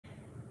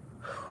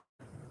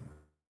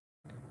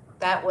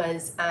That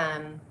was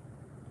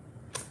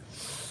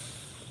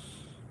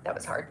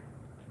hard.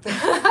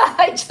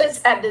 I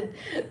just had to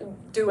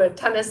do a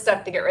ton of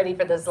stuff to get ready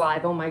for this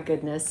live. Oh my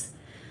goodness.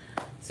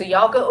 So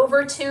y'all go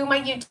over to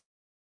my YouTube,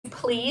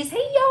 please.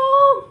 Hey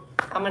y'all.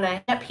 I'm gonna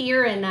head up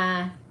here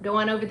and go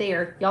on over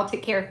there. Y'all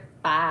take care.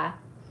 Bye.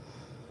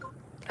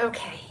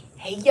 Okay.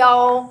 Hey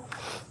y'all.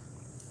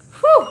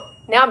 Whew.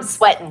 Now I'm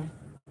sweating.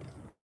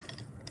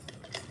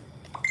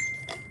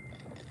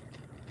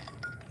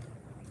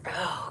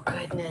 Oh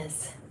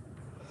goodness.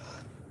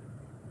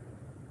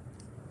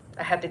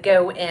 I had to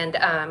go and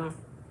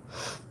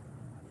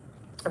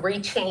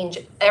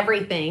rechange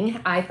everything.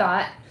 I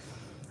thought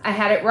I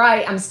had it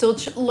right. I'm still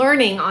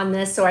learning on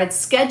this, so I'd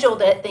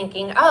scheduled it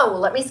thinking, oh, well,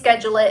 let me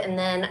schedule it and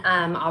then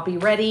I'll be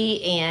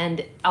ready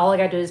and all I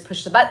gotta do is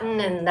push the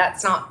button, and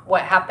that's not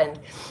what happened.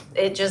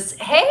 It just,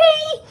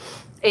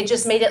 it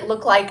just made it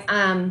look like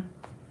a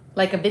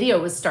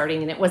video was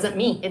starting and it wasn't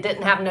me. It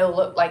didn't have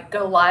no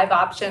go live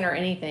option or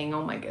anything.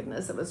 Oh my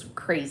goodness, it was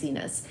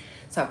craziness.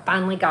 So I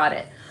finally got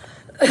it.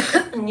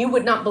 And you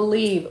would not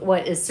believe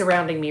what is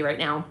surrounding me right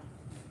now.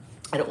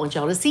 I don't want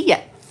y'all to see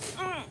yet.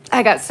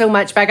 I got so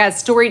much, but I got a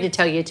story to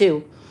tell you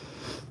too.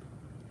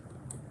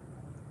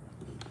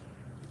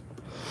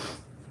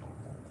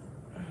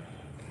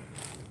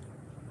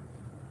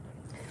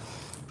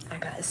 I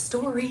got a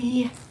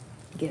story.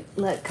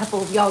 Let a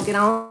couple of y'all get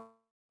on.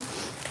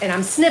 And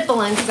I'm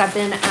sniffling because I've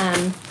been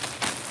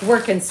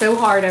working so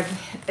hard.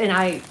 And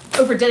I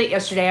overdid it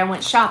yesterday. I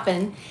went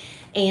shopping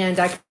and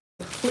I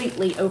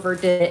completely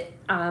overdid it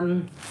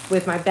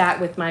with my back,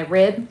 with my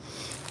rib.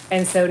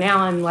 And so now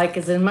I'm like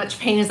as in much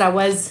pain as I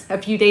was a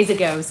few days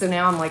ago. So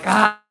now I'm like,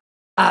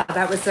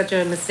 that was such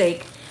a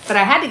mistake. But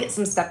I had to get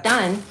some stuff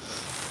done.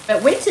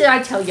 But wait till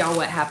I tell y'all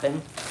what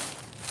happened.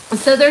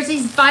 So there's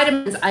these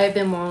vitamins I have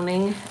been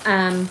wanting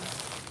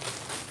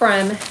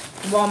from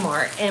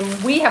Walmart.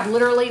 And we have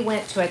literally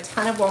went to a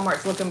ton of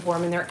Walmarts looking for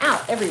them, and they're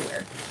out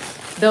everywhere.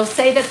 They'll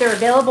say that they're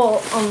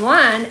available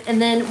online,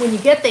 and then when you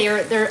get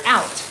there, they're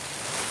out.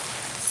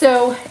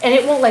 So, and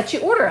it won't let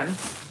you order them.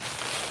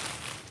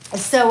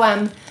 So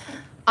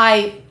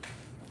I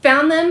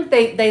found them.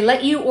 They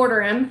let you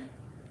order them.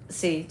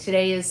 See,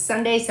 today is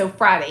Sunday, so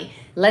Friday.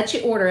 Let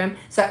you order them.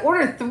 So I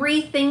ordered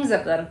 3 things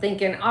of them,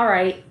 thinking, all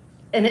right.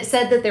 And it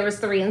said that there was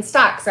 3 in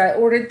stock. So I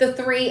ordered the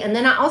 3. And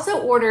then I also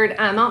ordered,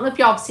 I don't know if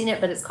y'all have seen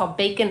it, but it's called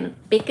Bacon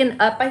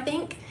Up, I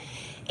think.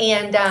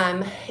 And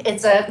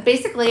it's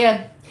basically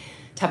a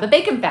type of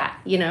bacon fat,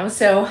 you know.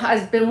 So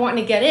I've been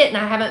wanting to get it, and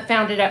I haven't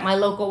found it at my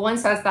local one.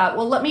 So I thought,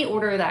 well, let me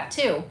order that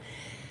too.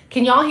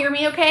 Can y'all hear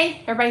me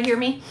okay? Everybody hear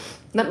me?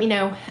 Let me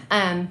know.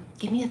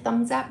 Give me a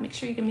thumbs up. Make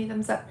sure you give me a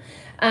thumbs up.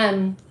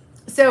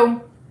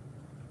 So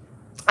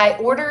I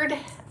ordered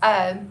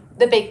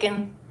the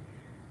Bacon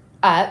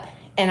Up,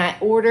 and I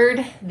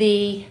ordered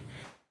the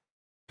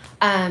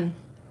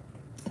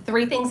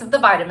 3 things of the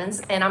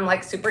vitamins, and I'm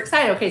like super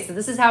excited. Okay, so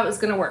this is how it was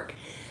going to work.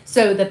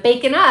 So the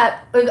Bacon Up,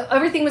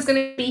 everything was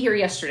going to be here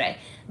yesterday.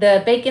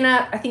 The Bacon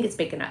Up, I think it's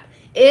Bacon Up.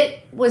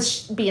 It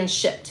was being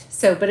shipped,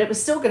 but it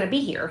was still going to be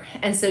here,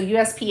 and so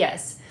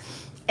USPS.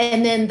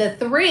 And then the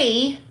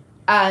 3,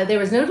 there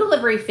was no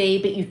delivery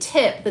fee, but you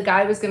tip. The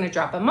guy was going to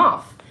drop them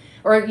off,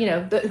 or you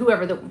know,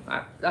 whoever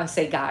I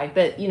say guy,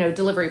 but you know,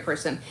 delivery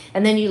person,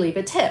 and then you leave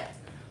a tip.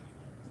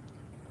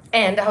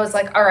 And I was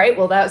like, all right,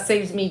 well, that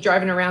saves me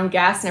driving around,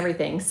 gas and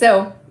everything.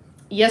 So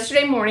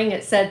yesterday morning,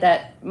 it said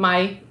that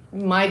my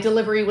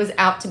delivery was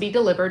out to be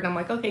delivered, and I'm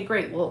like, okay,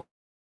 great. Well,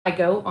 I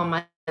go on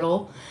my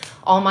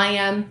all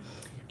my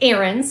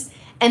errands,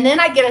 and then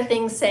I get a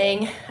thing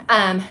saying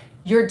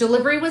your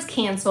delivery was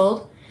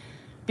canceled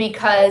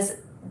because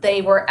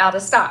they were out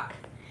of stock.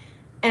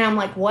 And I'm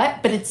like,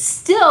 what? But it's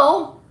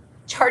still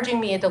charging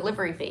me a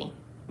delivery fee.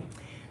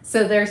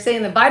 So they're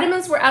saying the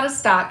vitamins were out of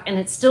stock and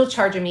it's still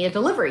charging me a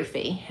delivery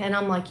fee. And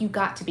I'm like, you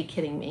got to be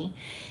kidding me.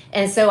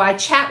 And so I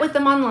chat with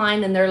them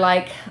online, and they're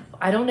like,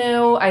 I don't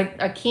know, I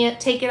can't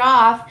take it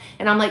off.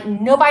 And I'm like,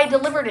 nobody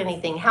delivered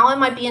anything. How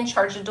am I being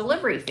charged a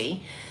delivery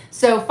fee?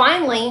 So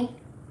finally,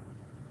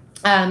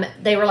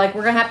 they were like,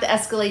 we're gonna have to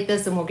escalate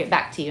this and we'll get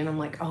back to you. And I'm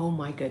like, oh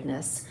my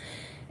goodness.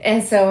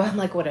 And so I'm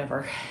like,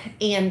 whatever.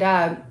 And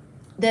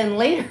then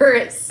later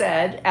it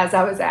said, as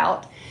I was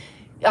out,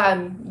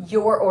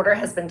 your order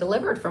has been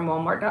delivered from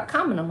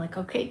Walmart.com. And I'm like,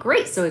 okay,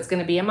 great. So it's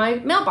going to be in my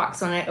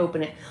mailbox when I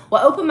open it.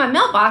 Well, I open my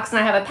mailbox and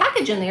I have a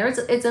package in there.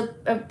 It's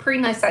a pretty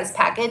nice size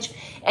package,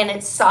 and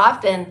it's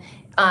soft, and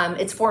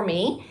it's for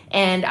me.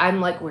 And I'm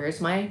like, where's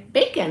my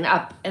Bacon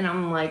Up? And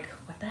I'm like,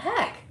 what the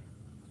heck?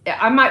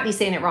 I might be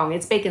saying it wrong.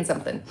 It's Bacon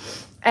something.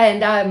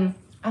 And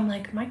I'm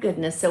like, my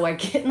goodness. So I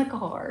get in the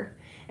car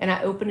and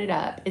I open it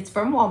up. It's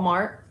from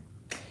Walmart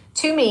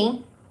to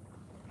me.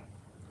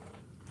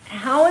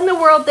 How in the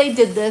world they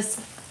did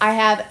this, I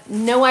have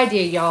no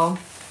idea, y'all.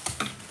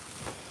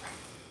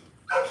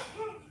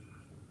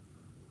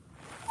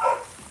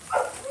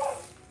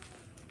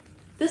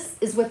 This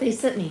is what they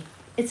sent me.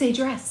 It's a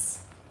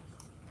dress.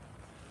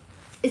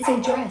 It's a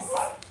dress.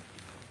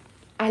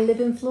 I live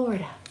in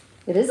Florida.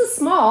 It is a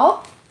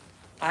small,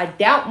 I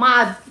doubt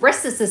my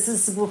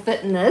breastises will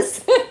fit in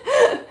this.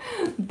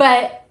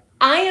 But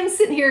I am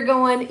sitting here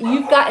going,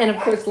 you've got, and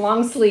of course,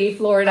 long sleeve,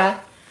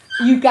 Florida.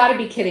 You've got to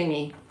be kidding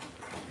me.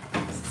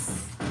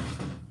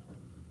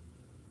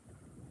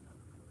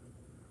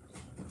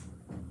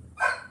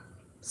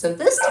 So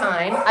this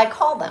time I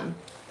call them.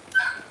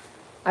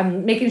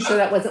 I'm making sure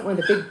that wasn't one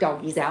of the big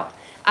doggies out.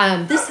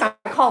 This time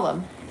I call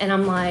them and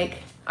I'm like,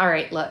 all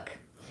right, look,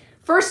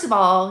 first of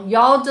all,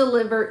 y'all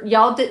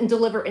didn't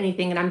deliver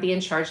anything and I'm being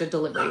charged a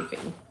delivery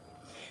fee.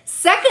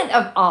 Second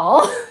of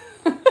all,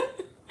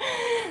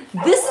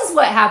 this is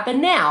what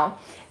happened now.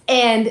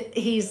 And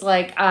he's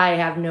like, I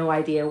have no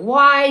idea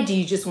why. Do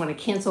you just want to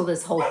cancel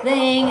this whole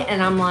thing?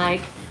 And I'm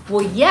like,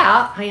 well,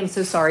 yeah, I am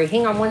so sorry.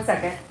 Hang on one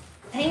second.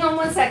 Hang on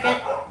one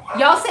second.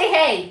 Y'all say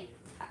hey.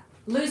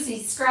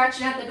 Lucy's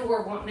scratching at the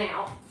door wanting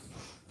out.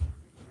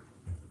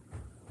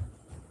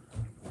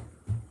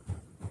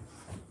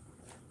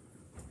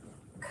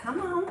 Come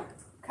on.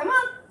 Come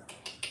on.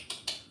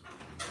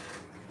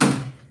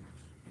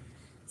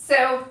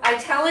 So I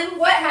tell him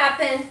what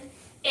happened,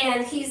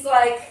 and he's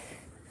like,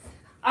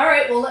 all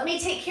right, well, let me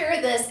take care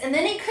of this. And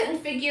then he couldn't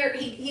figure,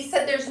 he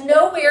said there's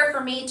nowhere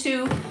for me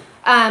to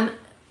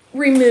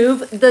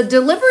remove the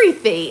delivery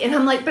fee. And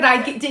I'm like, but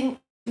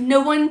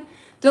no one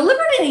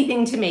delivered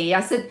anything to me.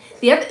 I said,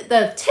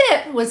 the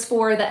tip was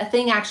for the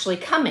thing actually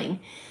coming.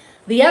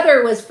 The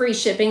other was free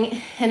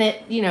shipping, and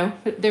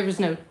there was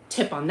no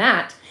tip on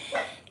that.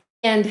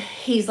 And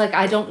he's like,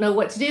 I don't know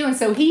what to do. And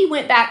so he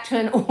went back to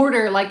an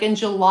order like in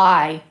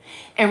July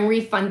and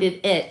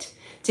refunded it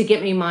to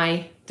get me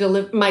my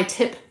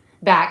tip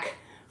back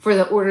for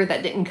the order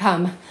that didn't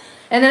come.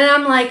 And then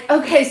I'm like,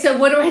 okay, so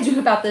what do I do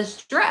about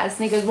this dress?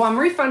 And he goes, well, I'm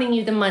refunding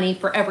you the money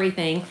for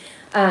everything.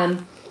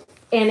 And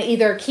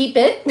either keep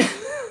it,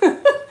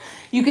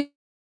 you can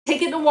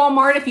take it to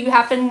Walmart if you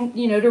happen,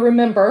 to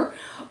remember,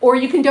 or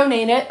you can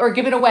donate it or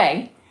give it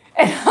away.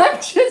 And I'm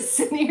just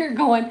sitting here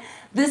going,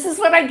 this is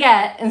what I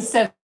get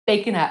instead of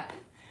baking up.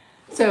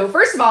 So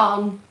first of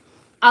all,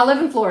 I live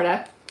in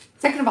Florida.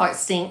 Second of all, it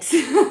stinks.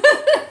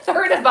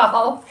 Third of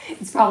all,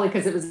 it's probably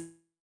because it was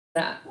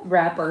that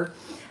wrapper.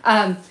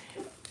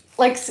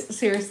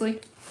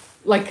 Seriously,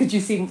 could you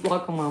see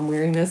Lachlan while I'm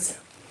wearing this?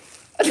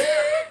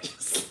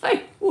 Just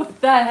like, what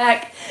the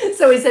heck?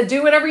 So he said,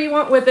 do whatever you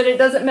want with it. It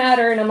doesn't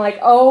matter. And I'm like,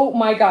 oh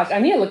my gosh, I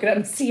need to look it up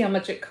and see how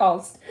much it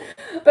cost.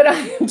 But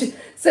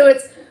so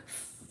it's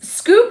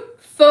Scoop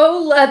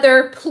faux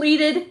leather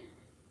pleated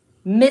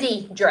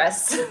midi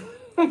dress.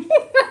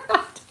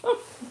 I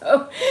don't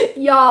know.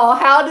 Y'all,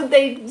 how did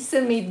they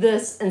send me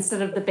this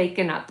instead of the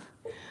bacon up?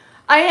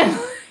 I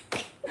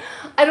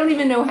don't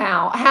even know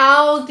how.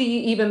 How do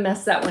you even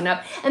mess that one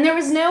up? And there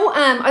was no,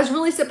 I was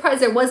really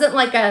surprised. There wasn't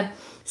like a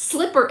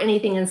slip or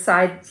anything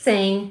inside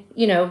saying,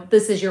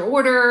 this is your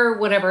order,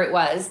 whatever it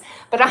was.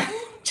 But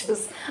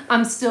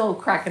I'm still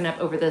cracking up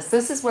over this.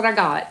 This is what I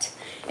got.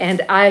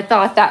 And I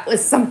thought that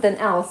was something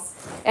else.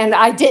 And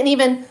I didn't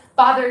even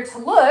bother to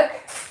look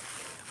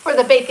for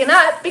the bacon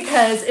up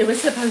because it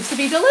was supposed to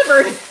be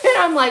delivered. And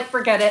I'm like,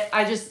 forget it.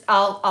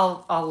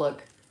 I'll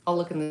look. I'll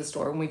look in the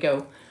store when we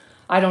go.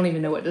 I don't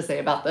even know what to say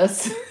about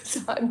this.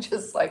 So I'm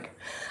just like,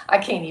 I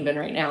can't even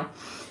right now.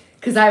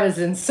 Because I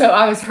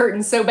was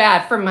hurting so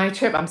bad from my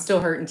trip. I'm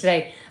still hurting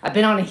today. I've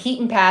been on a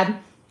heating pad.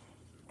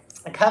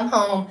 I come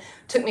home.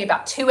 Took me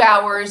about 2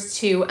 hours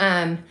to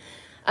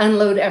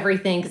unload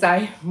everything because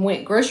I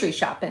went grocery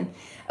shopping.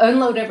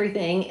 Unload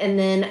everything, and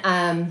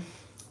then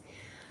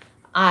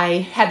I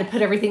had to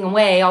put everything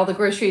away, all the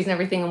groceries and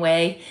everything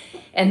away.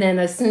 And then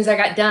as soon as I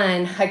got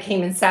done, I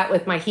came and sat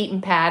with my heating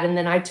pad, and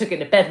then I took it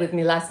to bed with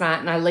me last night,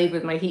 and I laid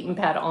with my heating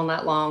pad all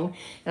night long.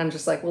 And I'm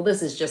just like, well,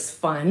 this is just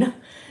fun.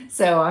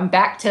 So I'm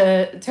back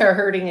to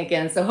hurting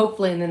again. So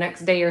hopefully in the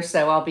next day or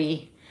so, I'll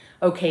be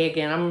okay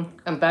again.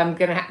 I'm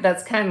gonna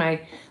that's kind of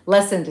my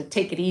lesson, to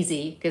take it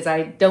easy, because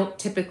I don't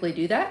typically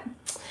do that.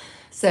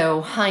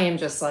 So I am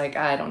just like,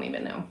 I don't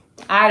even know.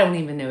 I don't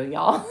even know,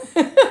 y'all.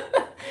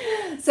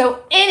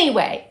 So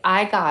anyway,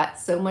 I got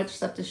so much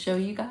stuff to show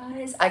you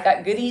guys. I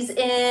got goodies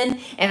in,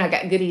 and I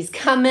got goodies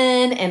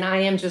coming, and I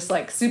am just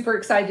like super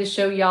excited to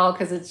show y'all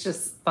because it's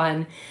just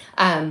fun.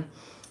 In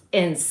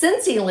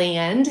Cincy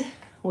Land,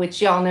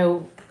 which y'all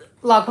know,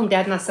 Log Home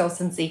Dad and I sell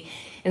Cincy.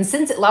 And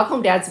since Log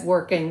Home Dad's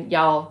working,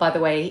 y'all, by the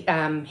way,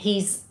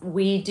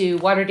 we do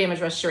water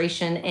damage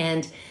restoration,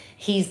 and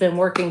he's been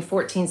working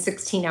 14,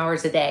 16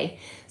 hours a day.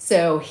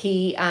 So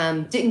he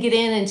didn't get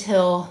in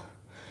until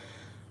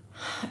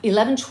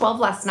 11, 12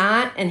 last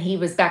night, and he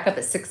was back up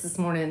at 6 this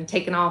morning,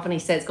 taking off, and he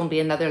said it's going to be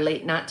another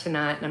late night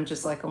tonight. And I'm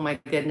just like, oh my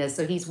goodness.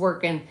 So he's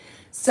working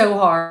so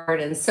hard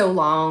and so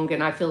long,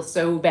 and I feel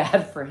so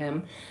bad for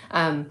him.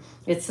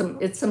 It's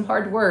some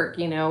hard work,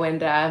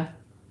 and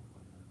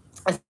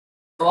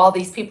all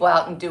these people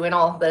out and doing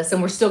all this,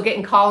 and we're still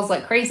getting calls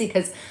like crazy,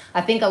 because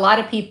I think a lot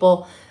of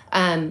people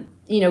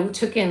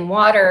took in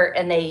water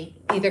and they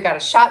either got a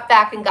shop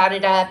vac and got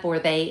it up, or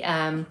they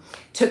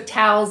took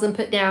towels and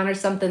put down or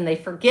something. They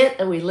forget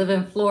that we live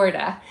in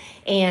Florida.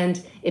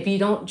 And if you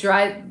don't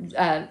dry,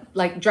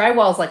 like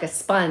drywall is like a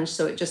sponge,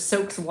 so it just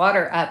soaks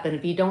water up. And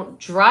if you don't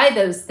dry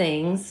those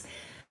things,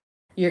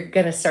 you're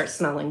going to start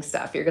smelling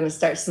stuff. You're going to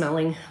start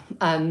smelling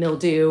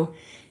mildew,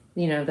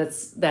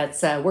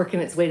 that's working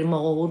its way to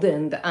mold.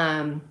 And,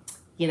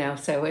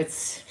 so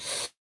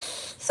it's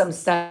some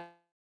stuff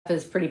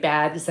is pretty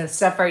bad. So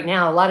stuff right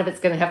now, a lot of it's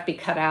going to have to be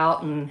cut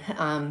out.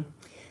 And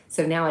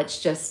so now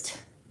it's just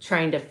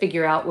trying to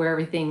figure out where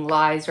everything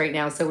lies right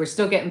now. So we're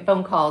still getting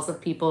phone calls of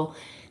people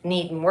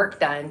needing work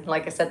done.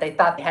 Like I said, they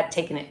thought they had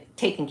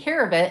taken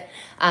care of it,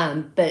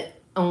 but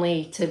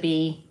only to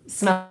be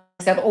smelled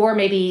stuff, or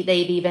maybe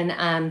they've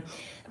even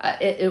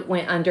it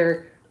went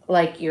under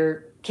like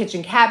your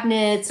kitchen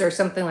cabinets or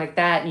something like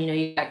that. And,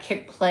 you got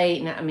kick plate,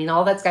 and I mean,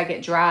 all that's got to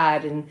get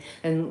dried. And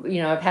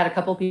I've had a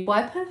couple people,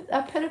 I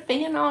put a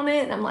fan on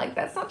it, and I'm like,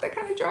 that's not the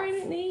kind of drying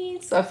it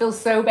needs. So I feel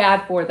so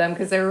bad for them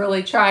because they're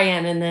really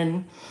trying. And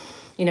then,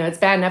 it's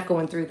bad enough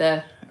going through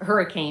the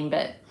hurricane,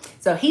 but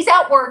so he's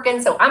out working,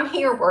 so I'm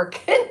here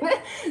working.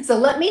 So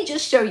let me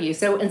just show you.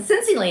 So in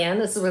Cincy Land,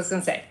 this is what I was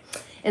going to say.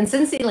 In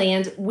Cincy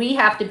Land, we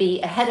have to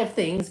be ahead of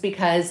things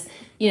because,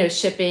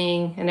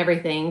 shipping and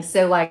everything.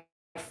 So like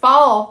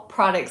fall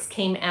products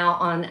came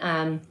out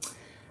on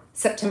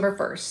September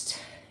 1st.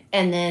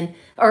 And then,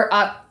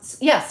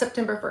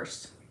 September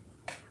 1st,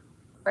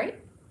 right?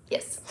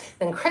 Yes.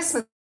 Then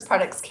Christmas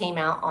products came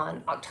out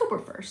on October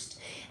 1st,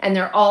 and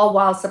they're all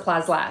while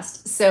supplies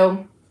last.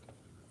 So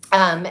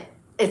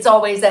it's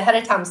always ahead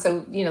of time.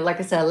 So, like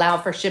I said, allow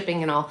for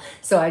shipping and all.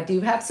 So I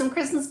do have some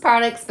Christmas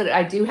products, but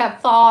I do have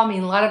fall. I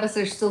mean, a lot of us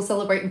are still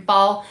celebrating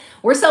fall.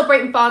 We're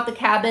celebrating fall at the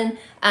cabin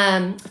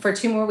for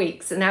 2 more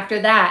weeks. And after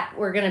that,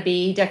 we're going to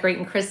be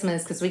decorating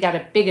Christmas because we got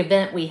a big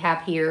event we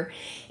have here.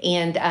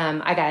 And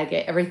I got to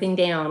get everything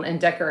down and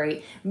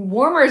decorate.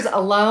 Warmers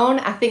alone,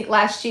 I think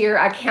last year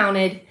I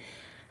counted,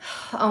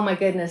 oh my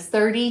goodness,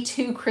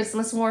 32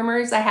 Christmas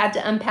warmers I had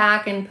to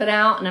unpack and put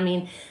out. And I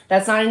mean,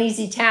 that's not an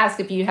easy task.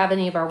 If you have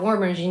any of our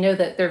warmers, you know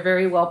that they're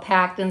very well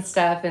packed and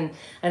stuff. And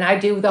I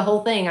do the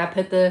whole thing. I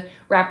put the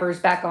wrappers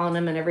back on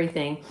them and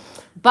everything.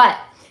 But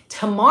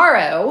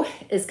tomorrow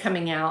is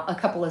coming out a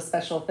couple of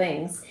special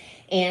things.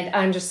 And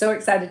I'm just so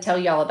excited to tell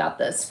y'all about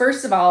this.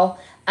 First of all,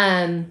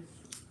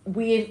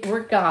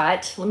 we're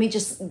got, let me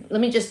just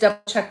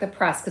double check the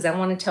press because I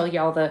want to tell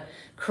y'all the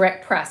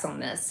correct press on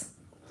this.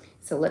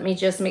 So let me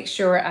just make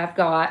sure I've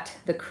got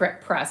the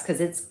correct price because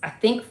it's, I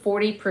think,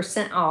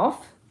 40%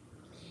 off.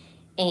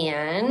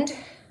 And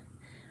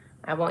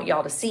I want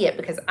y'all to see it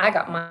because I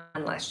got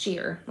mine last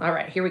year. All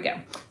right, here we go.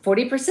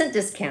 40%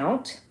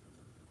 discount.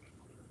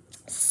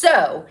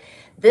 So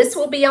this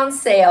will be on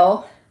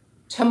sale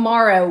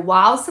tomorrow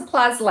while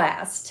supplies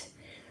last.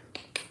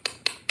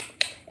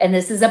 And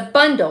this is a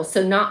bundle.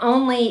 So not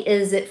only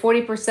is it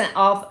 40%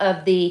 off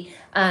of the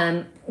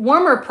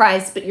warmer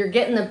price, but you're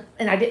getting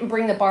and I didn't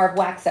bring the bar of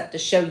wax up to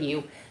show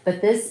you,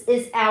 but this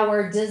is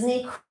our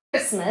Disney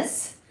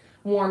Christmas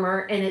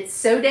warmer, and it's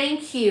so dang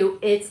cute.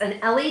 It's an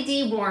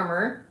LED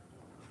warmer.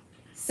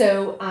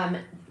 So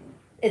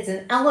it's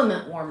an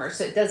element warmer,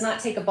 so it does not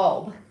take a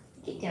bulb.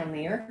 Get down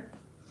there.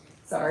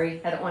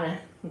 Sorry, I don't want to,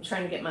 I'm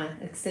trying to get my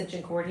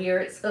extension cord here.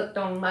 It's hooked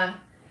on my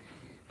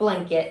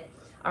blanket.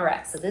 All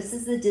right, so this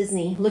is the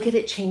Disney. Look at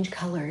it change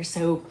colors.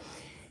 So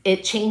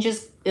it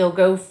changes, it'll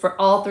go for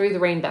all through the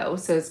rainbow.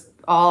 So it's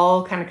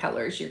all kind of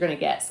colors you're gonna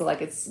get. So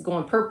like it's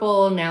going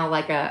purple, now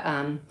like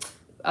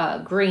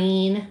a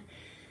green,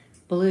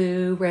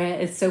 blue,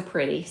 red. It's so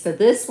pretty. So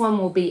this one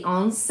will be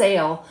on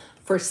sale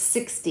for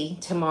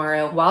 $60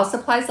 tomorrow while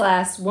supplies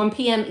last, 1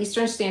 p.m.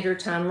 Eastern Standard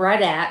Time,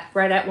 right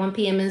at 1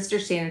 p.m. Eastern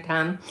Standard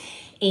Time.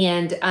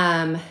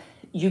 And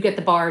you get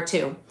the bar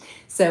too.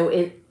 So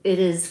it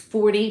is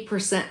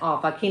 40%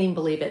 off. I can't even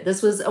believe it.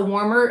 This was a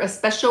warmer, a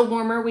special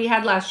warmer we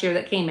had last year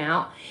that came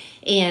out,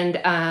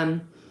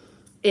 and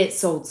it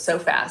sold so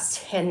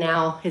fast. And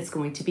now it's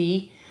going to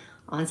be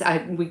on,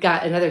 we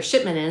got another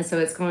shipment in, so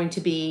it's going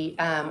to be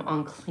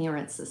on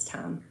clearance this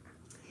time.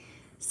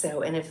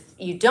 So, and if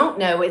you don't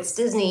know, it's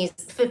Disney's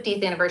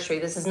 50th anniversary.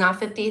 This is not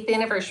 50th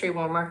anniversary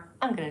warmer.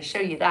 I'm going to show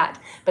you that.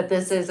 But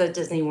this is a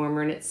Disney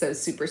warmer, and it's so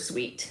super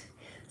sweet.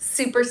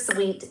 Super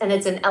sweet. And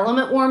it's an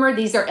element warmer.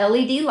 These are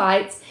LED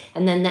lights.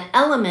 And then the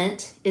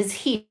element is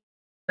here.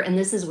 And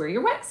this is where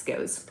your wax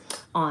goes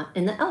on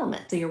in the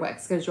element. So your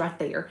wax goes right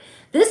there.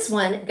 This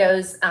one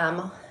goes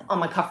on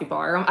my coffee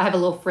bar. I have a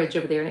little fridge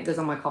over there, and it goes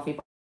on my coffee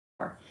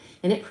bar.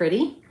 Isn't it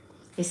pretty?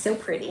 It's so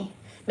pretty.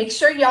 Make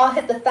sure y'all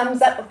hit the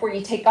thumbs up before you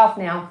take off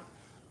now.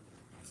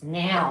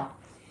 Now,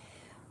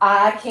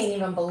 I can't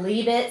even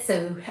believe it.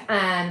 So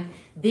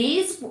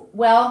these,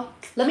 well,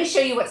 let me show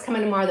you what's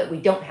coming tomorrow that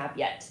we don't have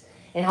yet.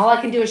 And all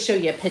I can do is show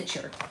you a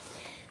picture.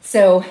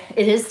 So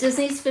it is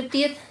Disney's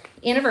 50th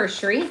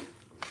anniversary.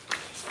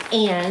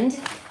 And,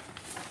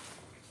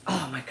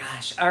 oh my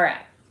gosh, all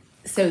right.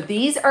 So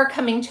these are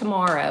coming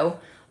tomorrow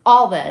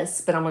all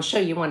this, but I'm going to show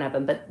you one of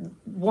them. But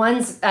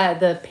one's,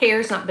 the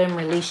pair's not been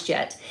released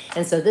yet.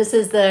 And so this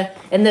is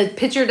and the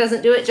picture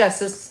doesn't do it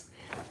justice.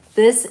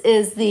 This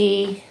is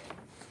the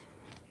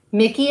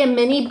Mickey and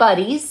Minnie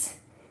Buddies.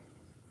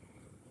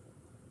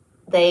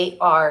 They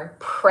are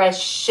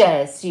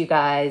precious, you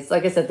guys.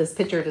 Like I said, this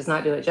picture does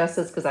not do it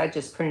justice because I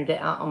just printed it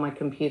out on my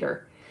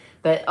computer.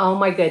 But oh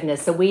my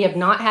goodness, so we have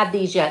not had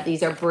these yet.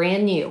 These are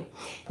brand new.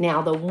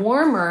 Now the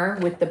warmer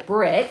with the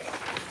brick,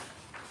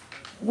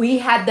 we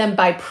had them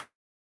by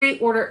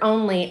pre-order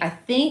only. I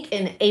think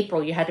in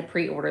April you had to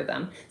pre-order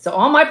them. So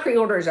all my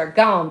pre-orders are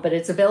gone, but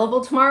it's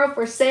available tomorrow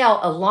for sale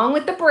along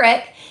with the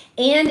brick.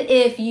 And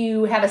if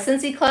you have a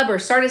Scentsy Club or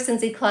start a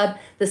Scentsy Club,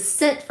 the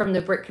scent from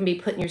the brick can be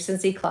put in your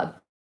Scentsy Club.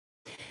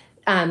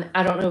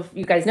 I don't know if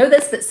you guys know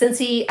this, but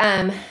Scentsy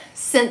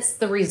scents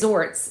the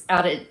resorts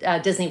out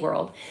at Disney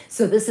World.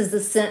 So this is the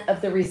scent of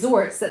the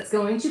resorts that's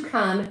going to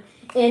come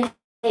in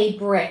a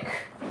brick.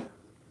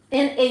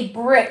 In a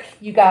brick,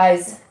 you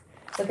guys.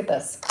 Look at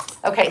this.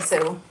 Okay,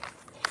 so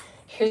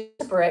here's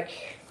a brick.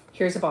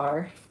 Here's a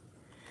bar.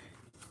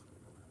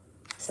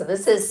 So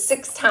this is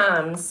 6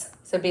 times.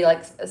 So it'd be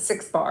like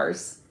 6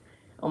 bars.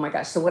 Oh my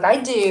gosh. So what I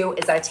do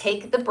is I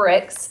take the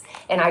bricks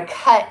and I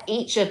cut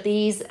each of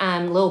these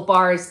little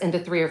bars into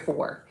 3 or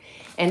 4.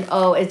 And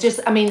oh, it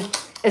just, I mean,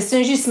 as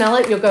soon as you smell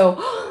it, you'll go,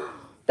 oh,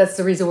 that's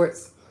the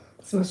resorts.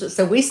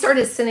 So we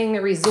started sending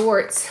the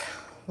resorts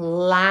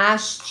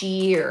last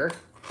year.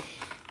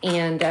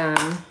 And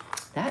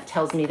that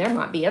tells me there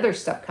might be other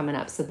stuff coming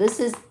up. So this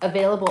is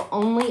available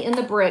only in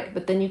the brick,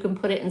 but then you can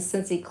put it in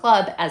Scentsy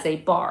Club as a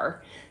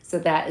bar. So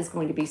that is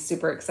going to be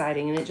super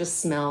exciting, and it just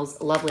smells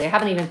lovely. I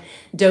haven't even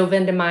dove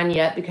into mine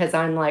yet because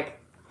I'm like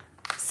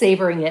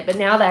savoring it, but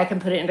now that I can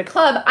put it into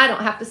Club, I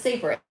don't have to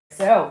savor it.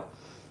 So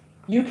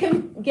you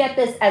can get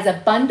this as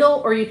a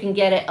bundle or you can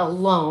get it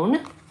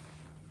alone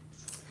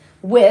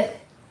with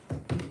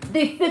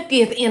the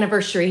 50th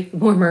anniversary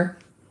warmer.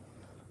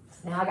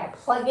 So now I got to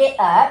plug it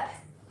up.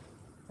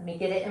 Let me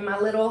get it in my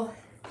little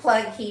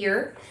plug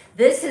here.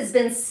 This has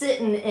been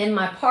sitting in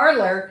my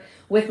parlor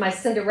with my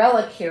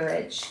Cinderella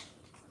carriage.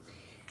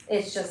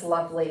 It's just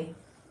lovely.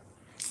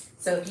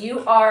 So if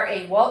you are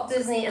a Walt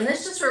Disney, and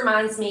this just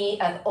reminds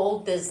me of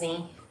old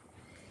Disney,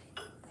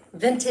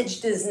 vintage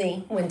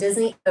Disney, when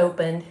Disney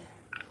opened.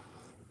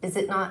 Is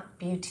it not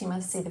beauty? You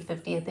must see the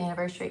 50th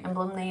anniversary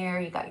emblem there.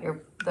 You got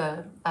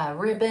the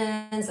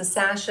ribbons, the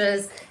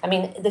sashes. I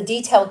mean, the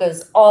detail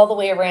goes all the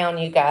way around,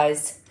 you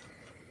guys.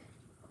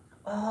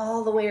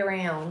 All the way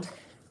around.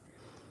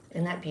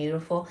 Isn't that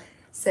beautiful?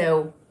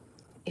 So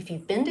if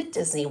you've been to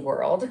Disney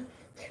World,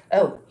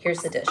 oh,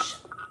 here's the dish.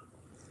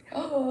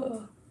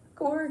 Oh,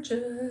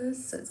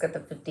 gorgeous. It's got the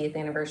 50th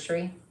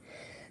anniversary.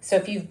 So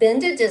if you've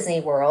been to Disney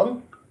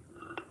World,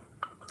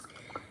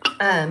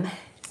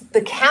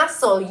 the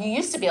castle, you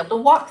used to be able to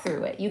walk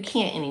through it. You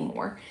can't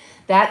anymore.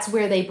 That's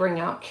where they bring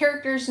out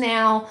characters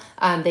now.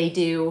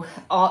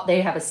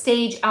 They have a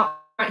stage out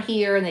front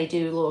here and they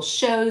do little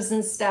shows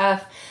and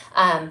stuff.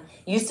 You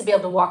used to be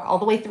able to walk all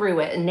the way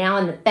through it. And now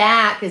in the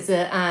back is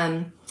the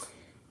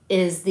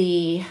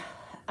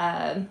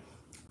Bippity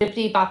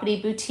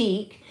Boppity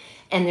Boutique.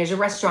 And there's a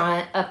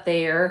restaurant up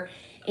there.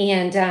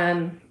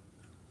 And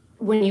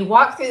when you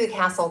walk through the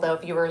castle, though,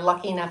 if you were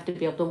lucky enough to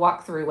be able to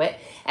walk through it,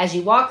 as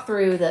you walk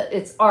through,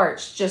 it's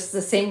arched just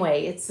the same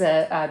way. It's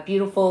a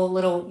beautiful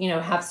little,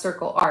 half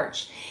circle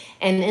arch.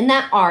 And in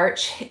that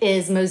arch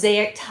is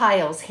mosaic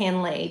tiles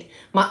hand-laid.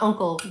 My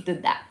uncle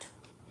did that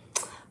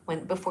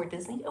before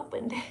Disney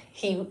opened.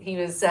 He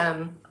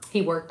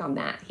worked on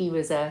that. He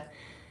was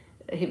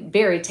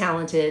very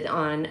talented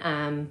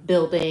on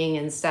building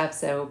and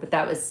stuff. But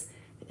that was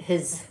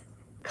his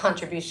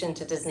contribution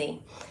to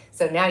Disney.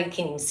 So now you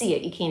can't even see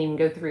it. You can't even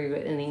go through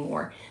it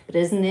anymore. But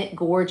isn't it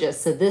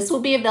gorgeous? So this will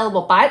be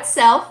available by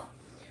itself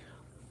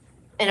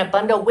in a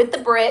bundle with the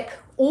brick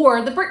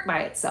or the brick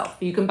by itself.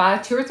 You can buy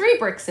 2 or 3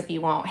 bricks if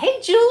you want.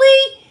 Hey,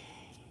 Julie!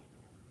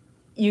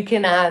 You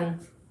can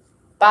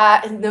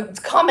buy, the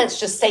comments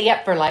just stay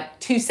up for like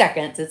 2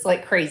 seconds. It's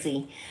like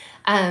crazy.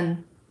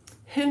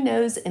 Who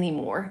knows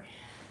anymore?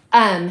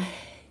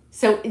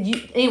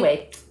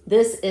 Anyway,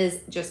 this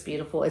is just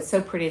beautiful. It's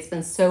so pretty. It's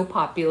been so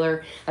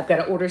popular. I've got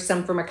to order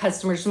some for my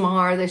customers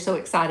tomorrow. They're so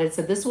excited.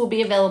 So this will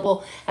be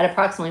available at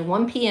approximately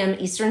 1 p.m.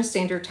 Eastern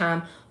Standard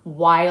Time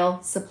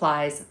while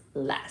supplies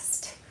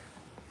last.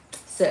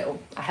 So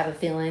I have a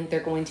feeling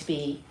they're going to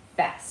be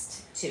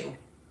fast too.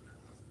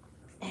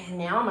 And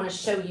now I'm going to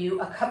show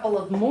you a couple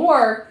of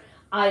more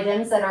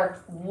items that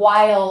are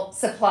while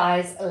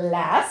supplies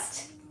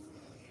last.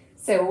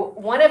 So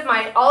one of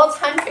my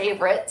all-time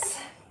favorites.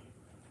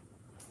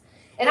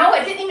 And oh,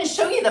 I didn't even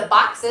show you the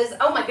boxes.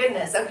 Oh my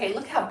goodness. Okay,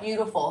 look how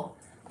beautiful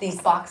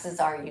these boxes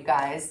are, you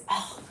guys.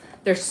 Oh,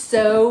 they're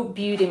so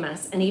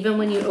beautimous. And even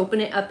when you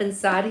open it up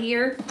inside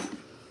here,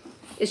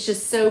 it's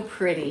just so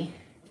pretty.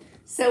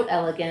 So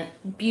elegant.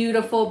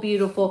 Beautiful,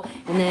 beautiful.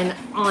 And then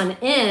on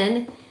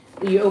in,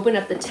 you open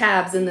up the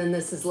tabs and then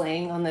this is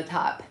laying on the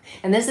top.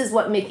 And this is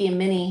what Mickey and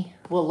Minnie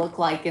will look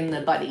like in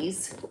the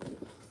Buddies.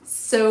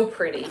 So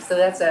pretty. So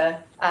that's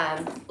a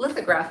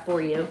lithograph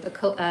for you,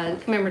 a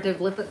commemorative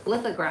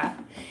lithograph.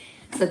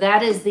 So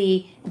that is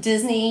the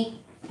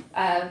Disney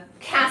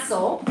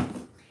castle,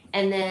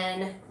 and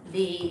then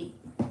the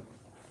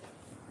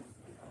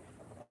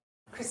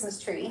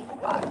Christmas tree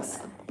box.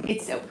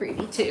 It's so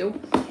pretty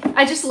too.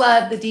 I just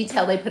love the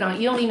detail they put on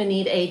it. You don't even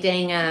need a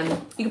dang,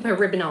 you can put a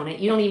ribbon on it.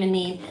 You don't even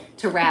need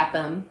to wrap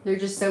them. They're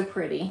just so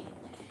pretty.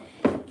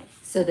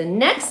 So the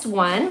next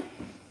one,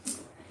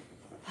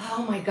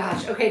 oh my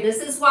gosh. Okay, this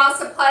is while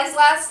supplies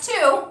last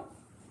too.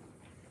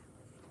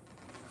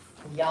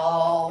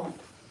 Y'all.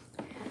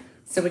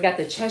 So we got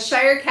the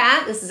Cheshire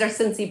Cat. This is our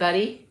Scentsy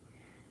buddy.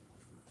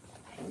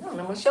 Hang on,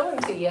 I'm gonna show him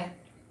to you.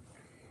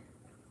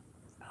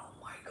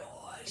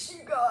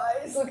 You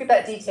guys, look at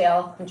that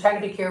detail. I'm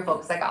trying to be careful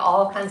because I got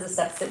all kinds of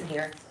stuff sitting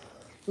here.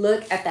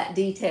 Look at that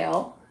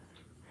detail.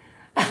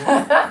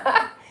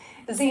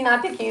 Is he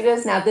not the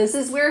cutest? Now this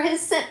is where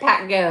his scent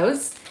pack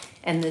goes.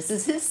 And this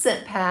is his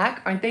scent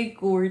pack. Aren't they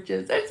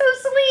gorgeous? They're so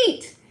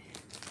sweet.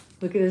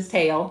 Look at his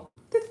tail.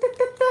 Da, da,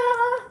 da,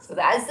 da. So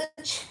that is the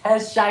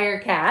Cheshire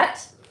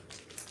Cat.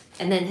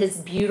 And then his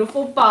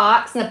beautiful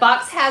box. And the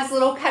box has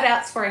little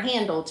cutouts for a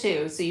handle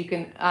too. So you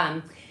can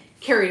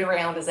carry it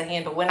around as a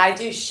handle. When I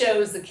do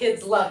shows, the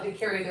kids love to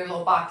carry their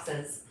little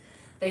boxes.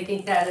 They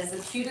think that is the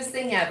cutest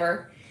thing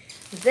ever.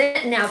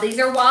 Then, now these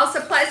are while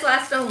supplies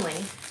last only.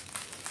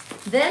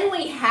 Then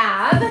we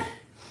have,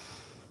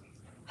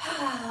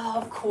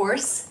 of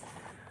course,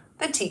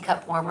 the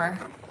teacup warmer.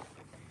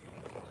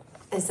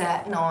 Is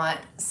that not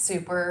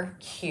super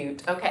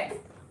cute? Okay.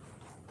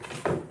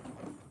 Let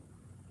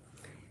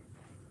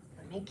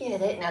me get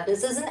it. Now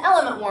this is an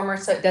element warmer,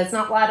 so it does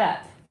not light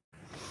up.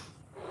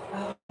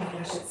 Oh my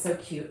gosh, it's so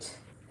cute.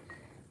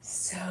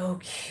 So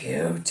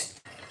cute.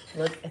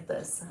 Look at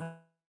this.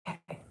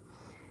 Okay.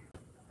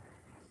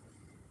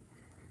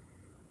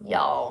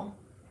 Y'all.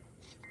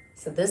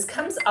 So this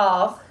comes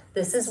off.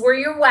 This is where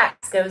your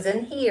wax goes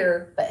in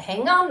here. But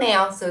hang on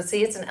now. So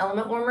see, it's an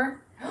element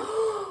warmer.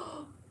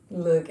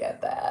 Look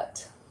at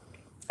that.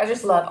 I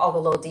just love all the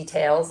little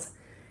details.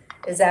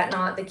 Is that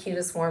not the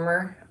cutest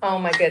warmer? Oh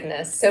my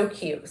goodness. So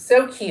cute.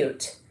 So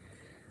cute.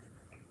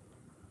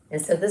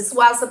 And so this is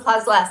while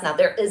supplies last. Now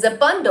there is a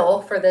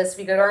bundle for this. If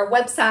you go to our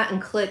website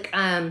and click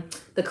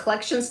the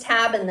collections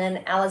tab and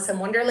then Alice in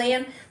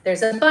Wonderland,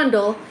 there's a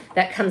bundle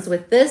that comes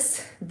with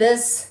this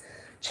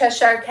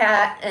Cheshire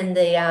Cat and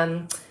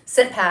the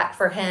scent pack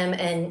for him,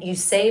 and you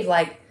save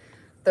like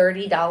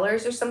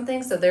 $30 or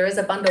something. So there is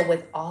a bundle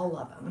with all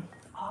of them.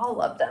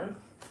 All of them.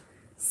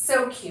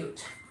 So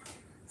cute.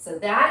 So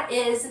that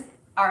is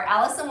our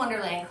Alice in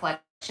Wonderland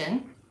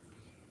collection.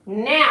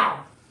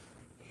 Now,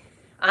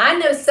 I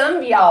know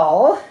some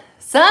y'all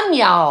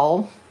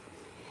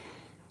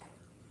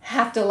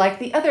have to like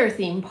the other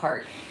theme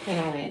park in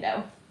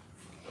Orlando.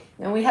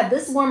 Now we had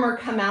this warmer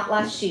come out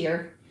last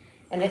year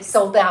and it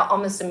sold out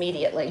almost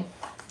immediately.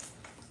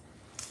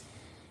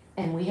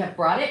 And we have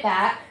brought it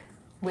back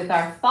with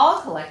our fall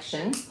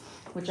collection,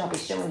 which I'll be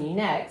showing you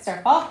next,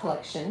 our fall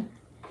collection.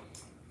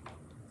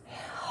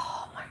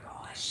 Oh my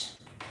gosh.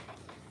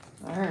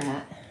 All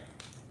right.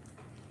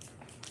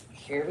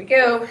 Here we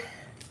go.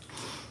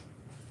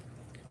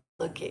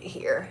 Look at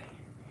here.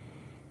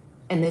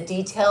 And the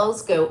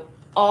details go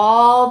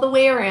all the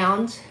way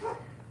around.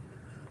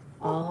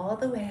 All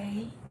the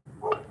way.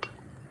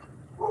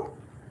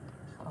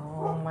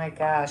 Oh my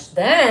gosh.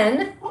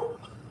 Then,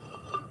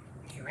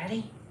 you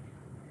ready?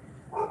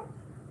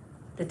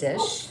 The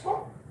dish.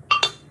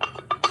 I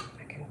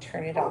can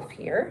turn it off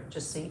here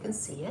just so you can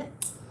see it.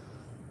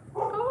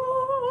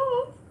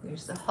 Oh,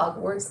 there's the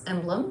Hogwarts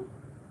emblem.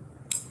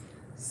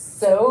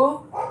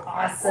 So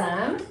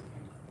awesome.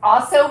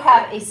 Also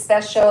have a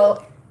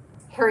special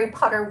Harry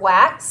Potter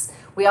wax.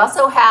 We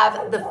also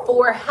have the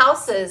 4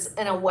 houses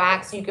in a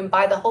wax. You can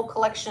buy the whole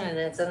collection and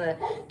it's in a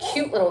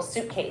cute little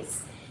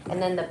suitcase.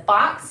 And then the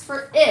box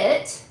for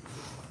it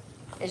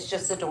is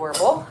just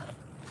adorable.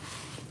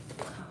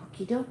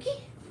 Okie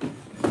dokie.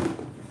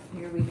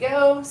 Here we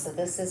go. So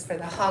this is for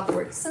the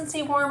Hogwarts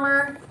Scentsy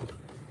warmer.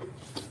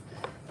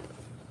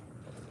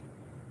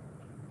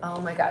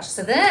 Oh my gosh.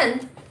 So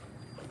then,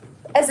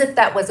 as if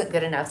that wasn't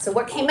good enough. So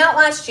what came out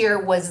last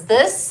year was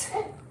this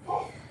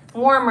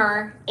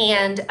warmer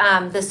and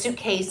the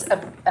suitcase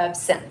of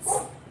scents.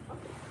 So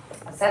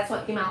that's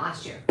what came out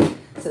last year.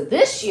 So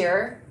this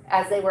year,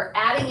 as they were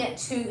adding it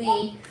to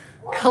the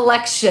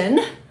collection,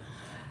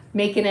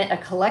 making it a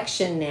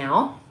collection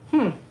now,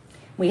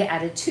 we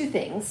added 2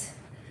 things.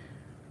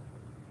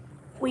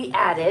 We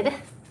added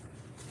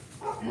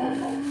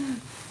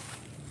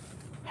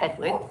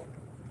Hedwig.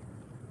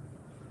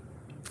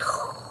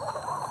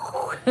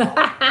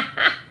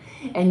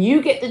 And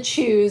you get to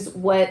choose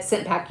what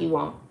scent pack you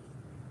want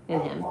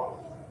in him.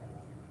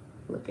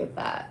 Look at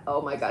that.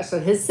 Oh my gosh. So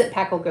his scent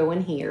pack will go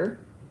in here.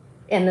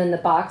 And then the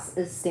box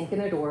is stinking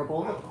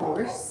adorable, of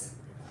course.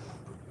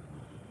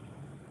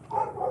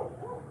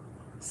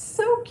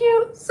 So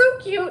cute. So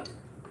cute.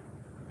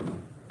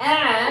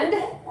 And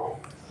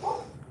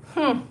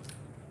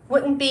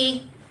wouldn't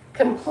be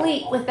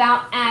complete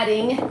without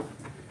adding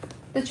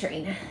the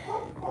train.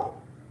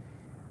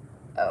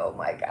 Oh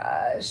my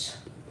gosh.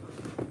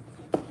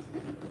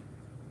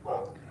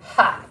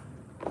 Ha!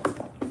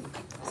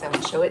 So I'm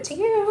gonna show it to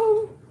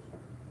you.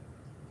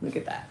 Look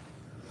at that.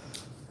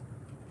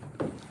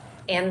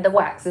 And the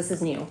wax, this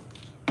is new.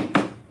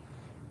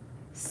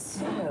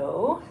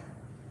 So,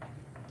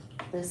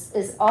 this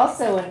is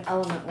also an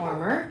element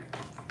warmer.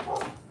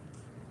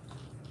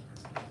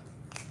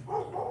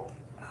 Oh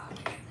my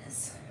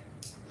goodness.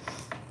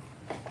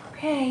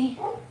 Okay.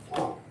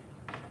 All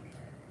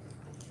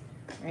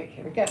right,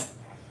 here we go.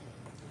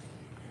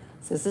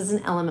 So this is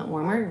an element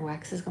warmer. Your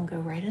wax is gonna go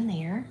right in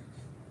there.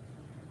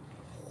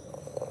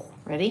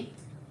 Ready?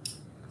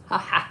 Ha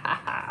ha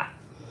ha ha.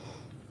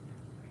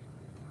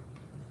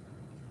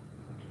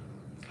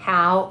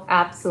 How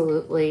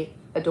absolutely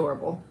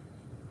adorable.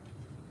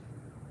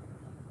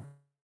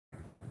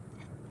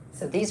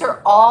 So these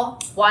are all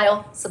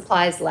while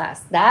supplies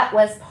last. That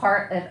was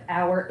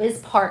is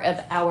part of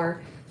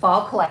our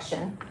fall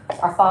collection.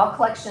 Our fall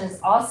collection is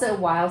also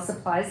while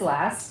supplies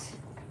last.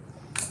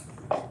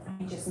 Let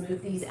me just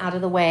move these out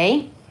of the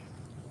way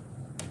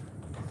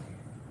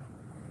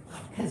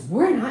because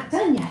we're not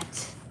done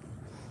yet.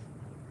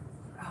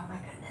 Oh my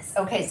goodness.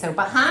 Okay, so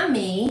behind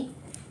me,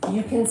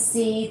 you can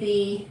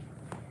see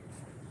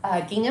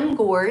the gingham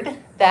gourd.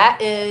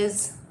 That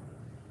is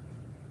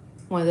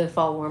one of the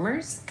fall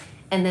warmers.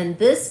 And then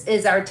this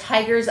is our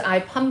Tiger's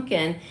Eye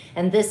pumpkin,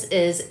 and this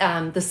is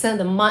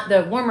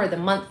the warmer of the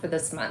month for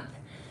this month.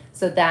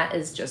 So that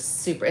is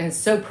just super, and it's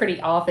so pretty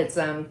off. It's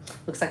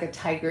looks like a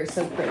tiger, it's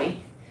so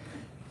pretty.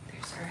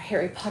 There's our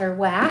Harry Potter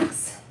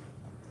wax.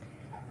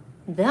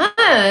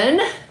 Then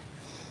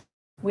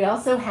we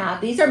also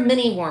have, these are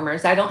mini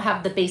warmers. I don't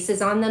have the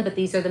bases on them, but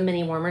these are the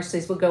mini warmers. So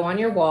these will go on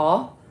your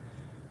wall.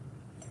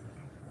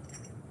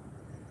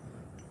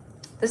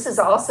 This has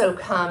also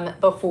come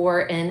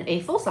before in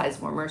a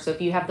full-size warmer. So if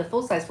you have the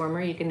full-size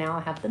warmer, you can now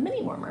have the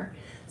mini warmer.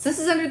 So this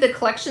is under the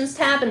collections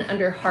tab and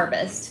under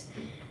harvest.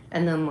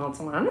 And then lots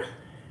one.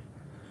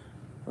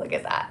 Look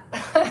at that.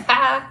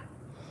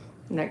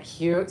 Isn't that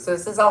cute? So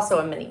this is also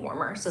a mini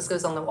warmer. So this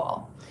goes on the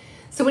wall.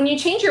 So when you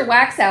change your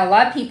wax out, a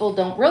lot of people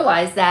don't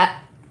realize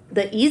that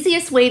the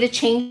easiest way to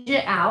change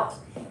it out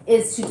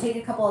is to take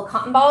a couple of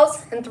cotton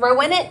balls and throw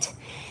in it.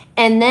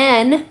 And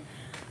then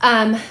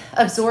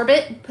absorb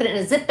it, put it in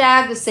a zip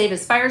bag to save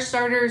as fire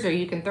starters, or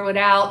you can throw it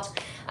out.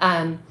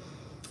 And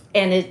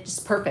it's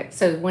perfect.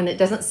 So when it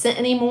doesn't sit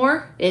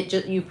anymore,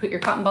 you put your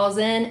cotton balls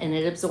in and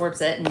it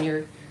absorbs it, and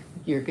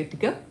you're good to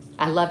go.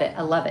 I love it.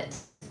 I love it.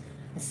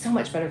 It's so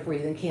much better for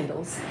you than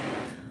candles.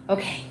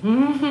 Okay.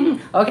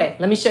 Okay,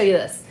 let me show you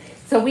this.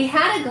 So we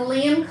had a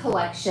glam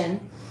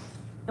collection,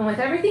 and with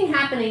everything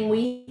happening,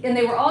 and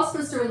they were all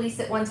supposed to release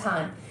at one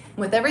time.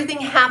 With everything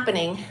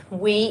happening,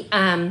 we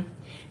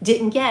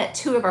didn't get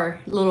two of our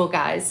little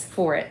guys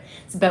for it.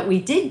 But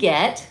we did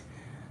get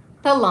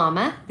the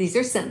llama. These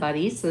are scent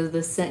buddies. So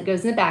the scent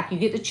goes in the back. You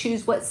get to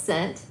choose what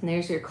scent. And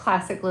there's your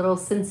classic little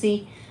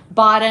Scentsy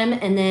bottom,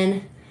 and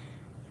then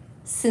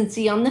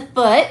Scentsy on the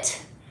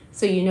foot.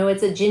 So you know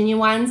it's a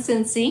genuine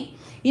Scentsy.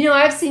 You know,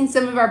 I've seen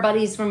some of our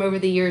buddies from over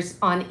the years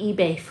on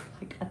eBay for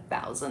like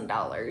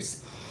 $1,000.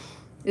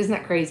 Isn't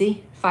that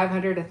crazy?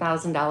 $500,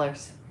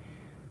 $1,000.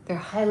 They're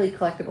highly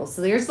collectible.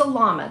 So there's the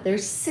llama.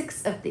 There's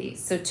 6 of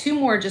these. So 2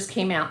 more just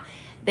came out.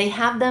 They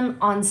have them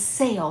on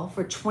sale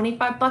for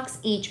 25 bucks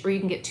each, or you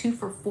can get 2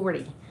 for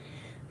 40.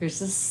 There's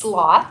the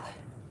sloth.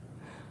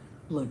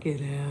 Look at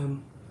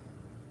him.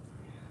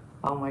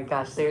 Oh my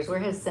gosh, there's where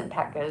his scent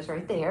pack goes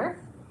right there.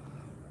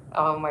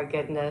 Oh my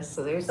goodness.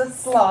 So there's the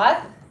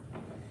sloth.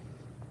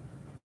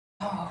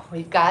 Oh,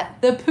 we've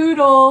got the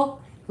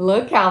poodle.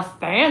 Look how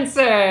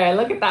fancy.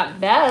 Look at that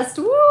vest.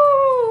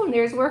 Woo! And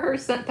there's where her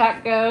scent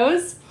pack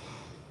goes.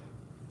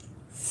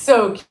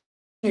 So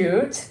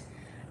cute.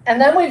 And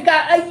then we've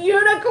got a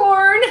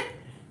unicorn.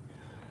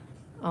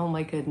 Oh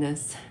my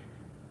goodness.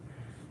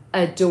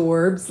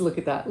 Adorbs. Look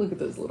at that. Look at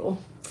those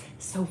little,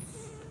 so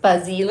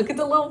fuzzy. Look at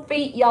the little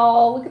feet,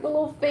 y'all. Look at the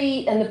little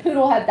feet. And the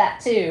poodle had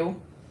that too.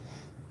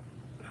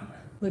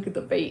 Look at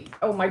the feet.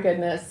 Oh my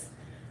goodness.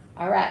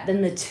 All right.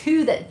 Then the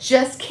 2 that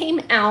just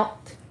came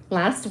out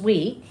last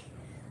week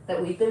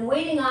that we've been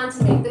waiting on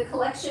to make the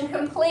collection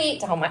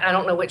complete. Oh my, I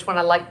don't know which one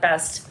I like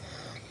best.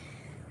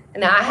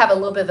 Now I have a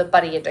little bit of a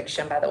buddy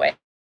addiction, by the way.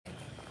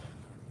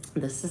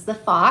 This is the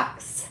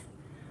fox.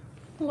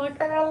 Look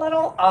at a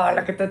little, oh,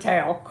 look at the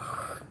tail.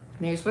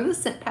 There's where the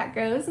scent pack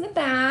goes in the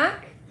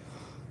back.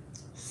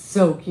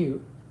 So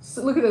cute.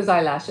 So look at those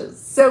eyelashes,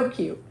 so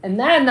cute. And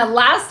then the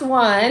last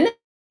one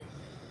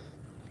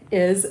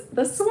is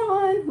the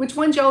swan. Which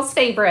one's y'all's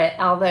favorite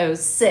out of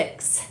those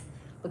 6?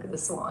 Look at the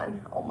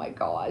swan. Oh my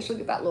gosh, look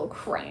at that little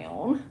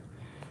crown.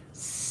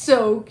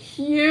 So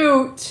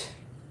cute.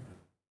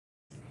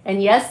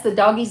 And yes, the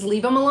doggies,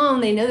 leave them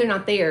alone. They know they're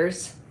not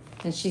theirs.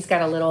 And she's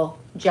got a little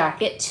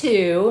jacket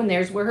too. And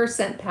there's where her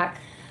scent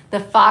pack. The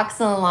fox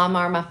and the llama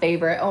are my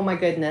favorite. Oh my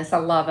goodness, I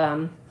love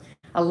them.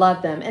 I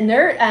love them. And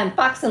they're,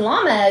 fox and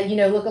llama, you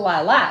know, look a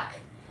lot alike.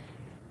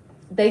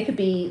 They could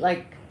be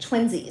like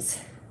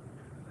twinsies.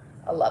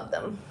 I love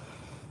them.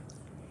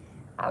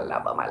 I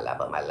love them. I love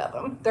them. I love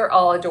them. They're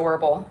all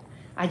adorable.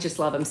 I just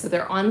love them. So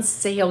they're on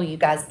sale, you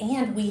guys.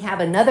 And we have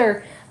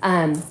another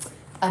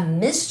a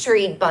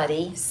mystery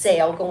buddy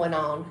sale going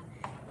on.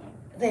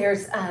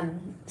 There's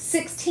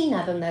 16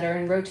 of them that are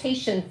in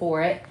rotation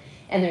for it,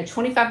 and they're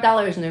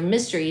 $25, and they're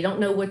mystery. You don't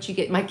know what you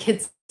get. My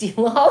kids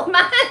steal all of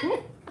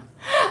mine.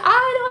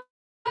 I don't want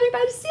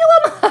everybody to steal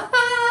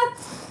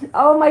them.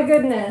 Oh my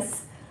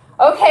goodness.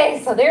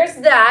 Okay, so there's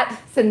that.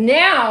 So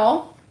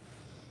now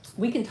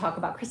we can talk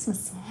about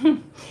Christmas.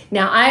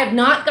 Now, I have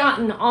not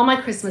gotten all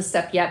my Christmas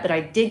stuff yet, but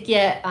I did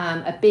get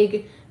a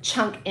big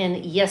chunk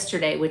in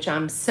yesterday, which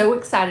I'm so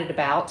excited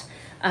about.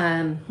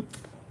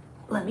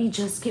 Let me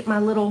just get my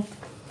little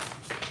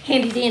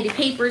handy dandy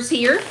papers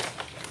here.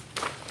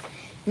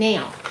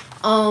 Now,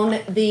 on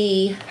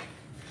the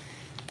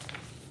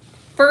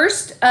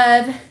 1st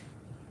of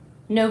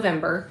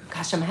November,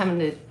 gosh, I'm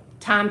having a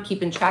time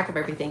keeping track of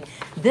everything.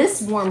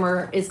 This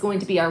warmer is going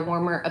to be our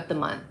warmer of the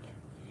month.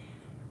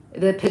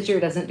 The picture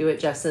doesn't do it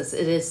justice.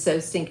 It is so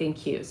stinking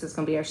cute. So it's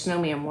going to be our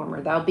snowman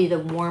warmer. That'll be the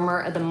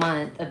warmer of the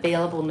month,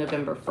 available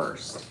November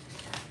 1st.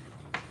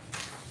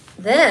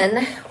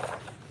 Then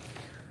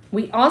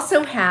we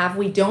also have,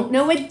 we don't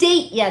know a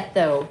date yet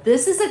though.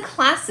 This is a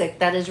classic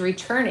that is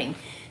returning.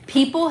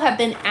 People have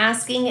been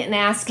asking and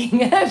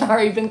asking. I've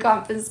already been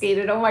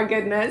confiscated. Oh my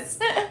goodness.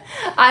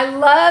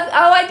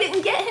 I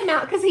didn't get him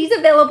out because he's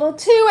available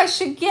too. I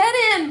should get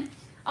him.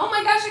 Oh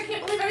my gosh, I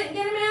can't believe I didn't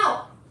get him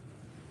out.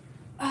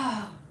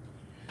 Oh.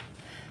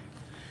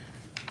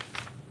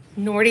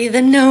 Nordy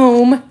the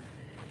gnome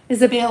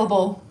is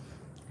available.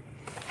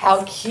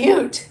 How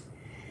cute.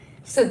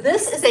 So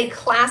this is a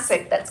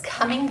classic that's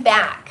coming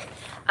back.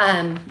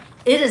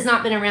 It has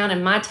not been around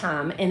in my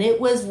time, and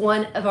it was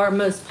one of our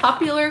most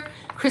popular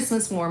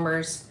Christmas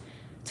warmers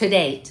to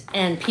date,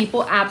 and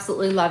people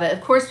absolutely love it.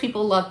 Of course,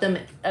 people love them.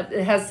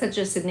 It has such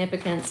a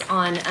significance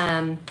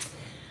on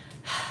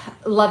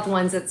loved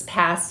ones that's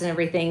passed and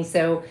everything.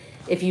 So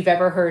if you've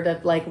ever heard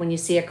of, like, when you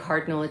see a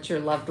cardinal, it's your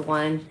loved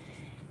one,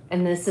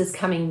 and this is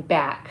coming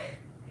back.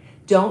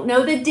 Don't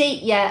know the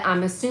date yet.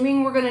 I'm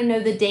assuming we're going to know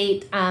the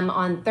date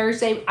on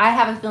Thursday. I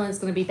have a feeling it's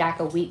going to be back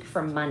a week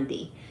from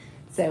Monday.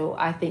 So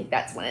I think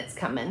that's when it's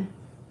coming.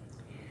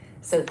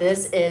 So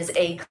this is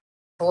a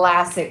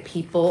classic.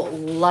 People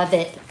love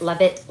it,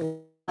 love it,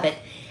 love it.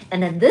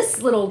 And then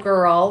this little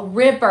girl,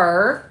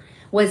 River,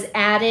 was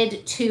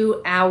added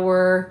to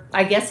our,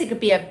 I guess it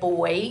could be a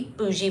boy,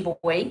 bougie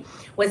boy,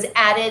 was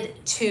added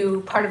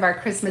to part of our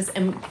Christmas.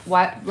 And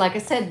what, like I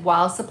said,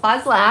 while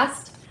supplies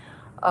last.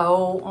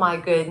 Oh my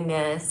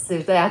goodness,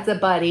 that's a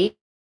buddy.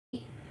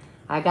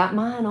 I got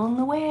mine on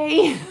the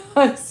way.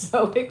 I'm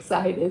so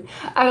excited.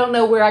 I don't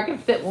know where I can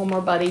fit one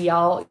more buddy,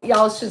 y'all.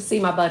 Y'all should see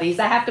my buddies.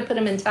 I have to put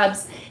them in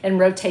tubs and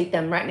rotate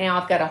them. Right now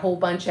I've got a whole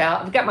bunch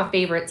out. I've got my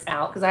favorites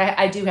out because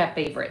I do have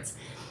favorites.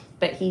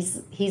 But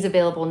he's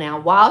available now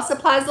while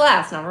supplies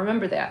last. Now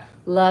remember that.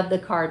 Love the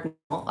cardinal.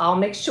 I'll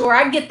make sure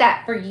I get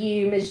that for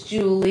you, Miss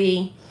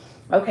Julie.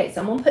 Okay,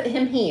 so I'm gonna put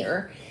him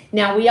here.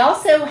 Now we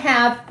also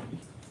have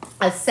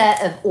a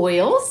set of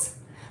oils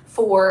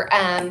for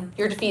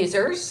your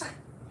diffusers.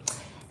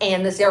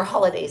 And this is our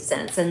holiday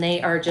scents, and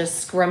they are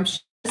just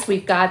scrumptious.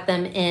 We've got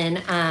them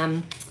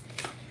in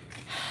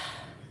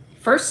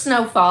First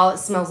Snowfall. It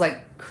smells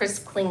like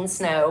crisp, clean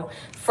snow.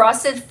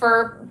 Frosted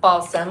Fir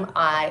Balsam.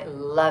 I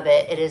love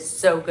it. It is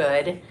so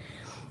good.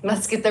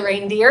 Let's get the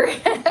reindeer.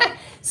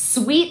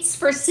 Sweets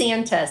for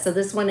Santa. So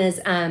this one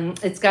is,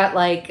 it's got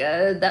like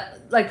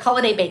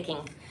holiday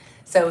baking.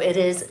 So it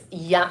is,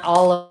 yeah,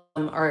 all of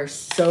them are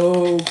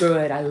so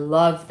good. I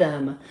love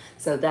them.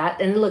 So that,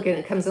 and look,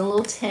 it comes in a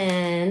little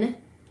tin.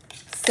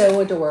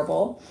 So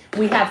adorable.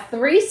 We have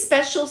 3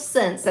 special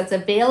scents that's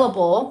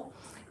available.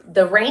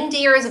 The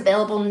reindeer is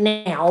available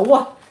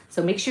now,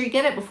 so make sure you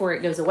get it before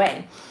it goes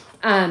away.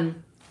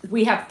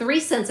 We have 3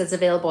 scents that's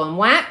available in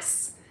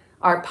wax,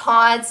 our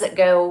pods that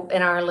go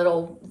in our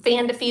little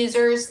fan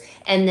diffusers,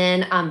 and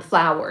then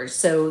flowers.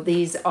 So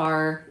these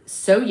are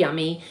so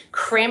yummy.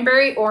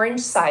 Cranberry orange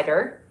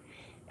cider.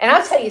 And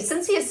I'll tell you,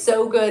 Scentsy is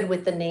so good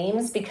with the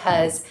names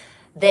because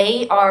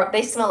they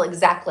smell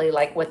exactly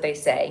like what they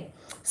say.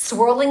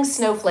 Swirling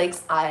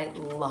Snowflakes. I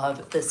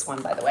love this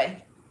one, by the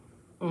way.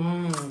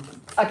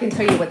 I can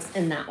tell you what's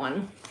in that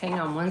one. Hang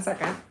on one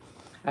second.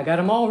 I got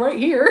them all right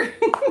here.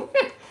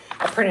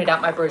 I printed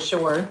out my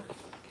brochure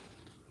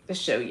to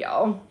show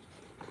y'all.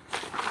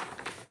 I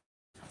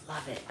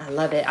love it. I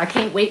love it. I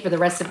can't wait for the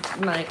rest of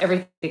my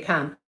everything to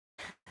come.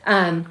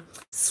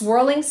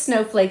 Swirling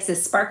Snowflakes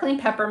is sparkling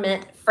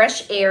peppermint,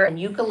 fresh air, and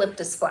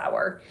eucalyptus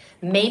flower.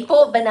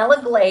 Maple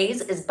Vanilla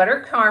Glaze is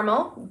butter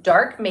caramel,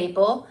 dark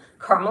maple,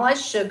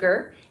 caramelized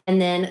sugar,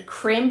 and then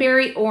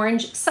Cranberry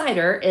Orange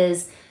Cider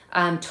is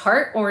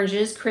tart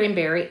oranges,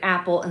 cranberry,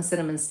 apple, and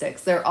cinnamon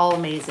sticks. They're all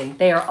amazing.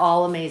 They are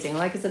all amazing.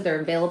 Like I said, they're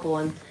available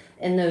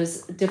in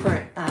those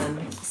different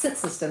scent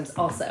systems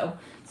also.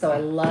 So I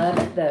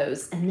love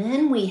those. And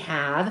then we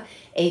have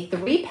a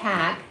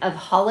 3-pack of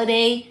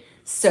holiday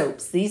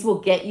soaps. These will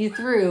get you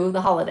through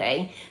the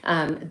holiday.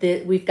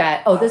 We've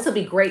got, oh, this will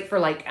be great for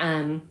like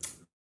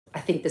I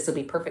think this will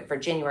be perfect for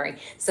January.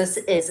 So this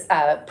is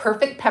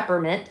Perfect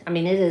Peppermint. I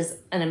mean, it is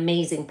an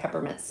amazing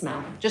peppermint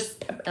smell. Just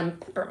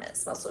peppermint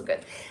smells so good.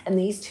 And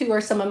these two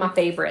are some of my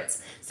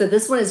favorites. So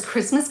this one is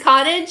Christmas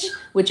Cottage,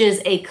 which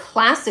is a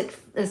classic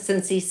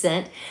Scentsy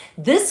scent.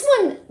 This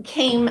one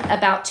came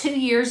about 2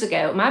 years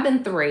ago. It might have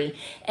been 3.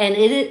 And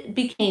it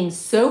became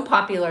so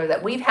popular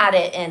that we've had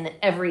it in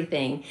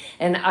everything.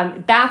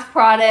 And bath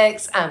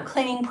products,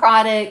 cleaning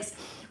products.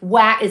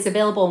 It's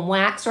available in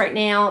wax right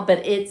now,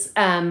 but it's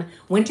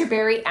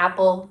Winterberry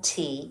Apple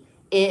Tea.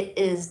 It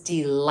is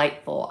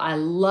delightful. I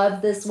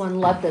love this one,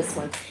 love this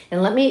one.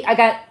 And I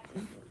got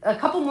a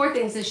couple more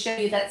things to show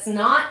you that's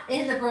not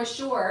in the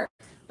brochure,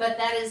 but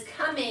that is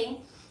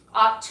coming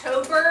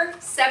October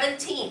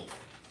 17th.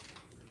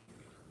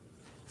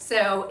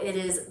 So it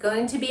is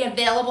going to be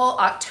available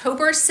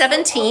October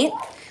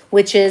 17th,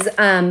 which is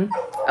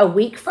a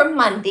week from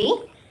Monday.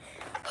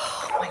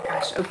 Oh my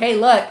gosh. Okay,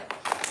 look.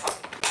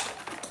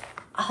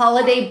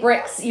 Holiday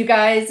bricks, you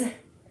guys.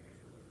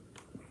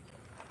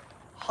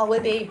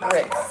 Holiday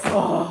bricks.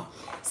 Oh.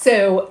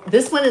 So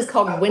this one is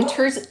called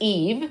Winter's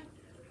Eve.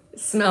 It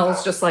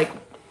smells just like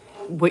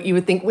what you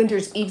would think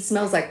Winter's Eve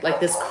smells like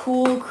this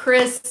cool,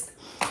 crisp,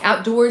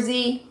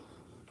 outdoorsy.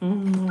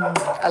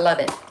 I love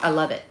it. I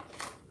love it.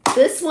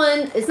 This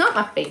one is not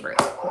my favorite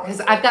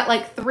because I've got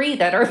like 3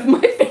 that are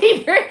my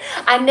favorite.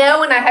 I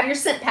know, and I have your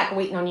scent pack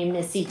waiting on you,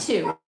 Missy,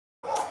 too.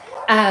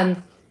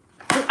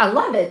 I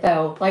love it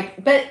though, but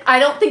I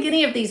don't think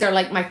any of these are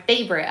like my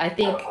favorite. I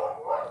think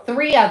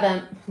 3 of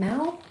them,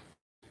 no?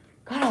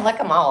 God, I like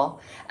them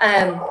all.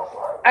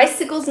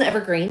 Icicles and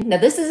Evergreen. Now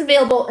this is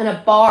available in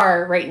a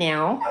bar right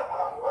now,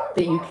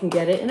 but you can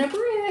get it in a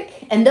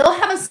brick. And they'll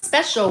have a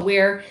special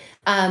where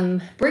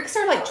bricks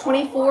are like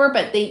 24,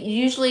 but they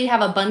usually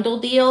have a bundle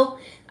deal.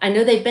 I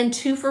know they've been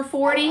 2 for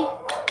 $40.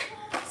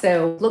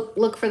 So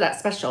look for that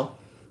special.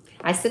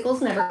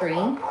 Icicles and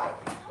Evergreen.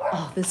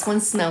 Oh, this one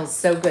smells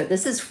so good.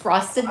 This is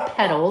Frosted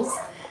Petals.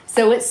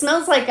 So it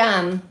smells like,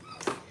 oh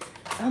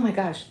my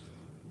gosh,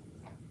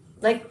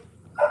 like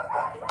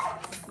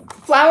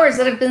flowers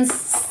that have been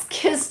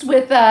kissed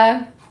with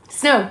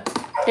snow.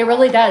 It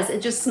really does.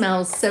 It just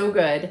smells so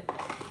good.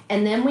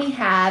 And then we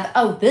have,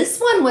 oh, this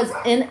one was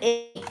in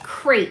a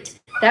crate.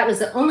 That was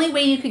the only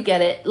way you could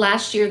get it.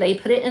 Last year, they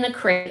put it in a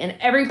crate and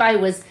everybody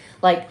was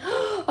like,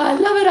 oh, I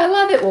love it, I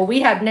love it. Well,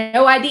 we had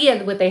no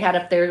idea what they had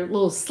up their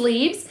little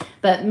sleeves,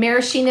 but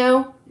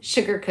maraschino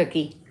sugar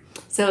cookie.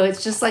 So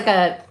it's just like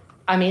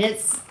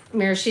it's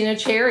maraschino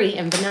cherry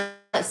and vanilla.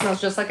 It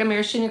smells just like a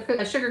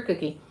maraschino sugar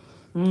cookie.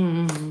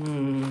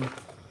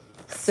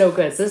 So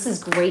good. So this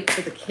is great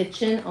for the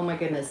kitchen. Oh my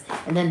goodness.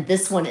 And then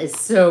this one is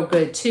so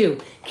good too.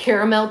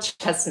 Caramel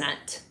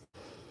chestnut.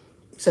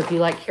 So if you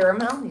like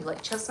caramel, you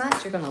like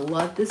chestnuts, you're going to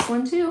love this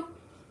one too.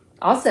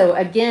 Also,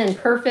 again,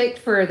 perfect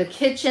for the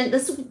kitchen.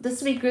 This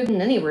would be good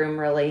in any room,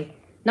 really.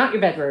 Not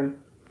your bedroom.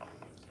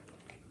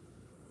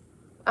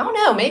 I don't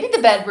know, maybe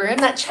the bedroom.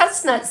 That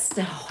chestnut,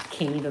 oh, I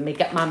can't even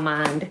make up my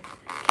mind.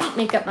 Can't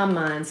make up my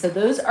mind. So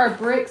those are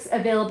bricks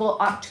available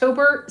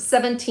October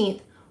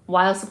 17th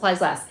while supplies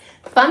last.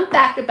 Fun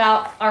fact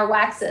about our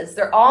waxes.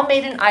 They're all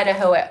made in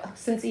Idaho at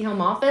Scentsy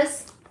Home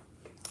Office.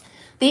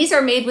 These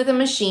are made with a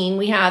machine.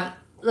 We have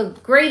the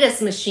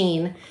greatest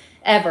machine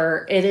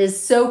ever. It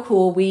is so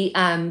cool. We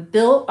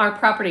built our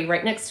property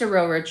right next to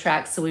railroad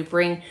tracks. So we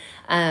bring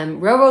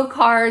railroad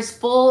cars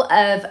full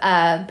of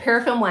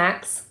paraffin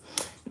wax.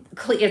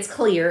 It's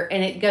clear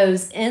and it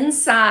goes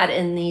inside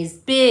in these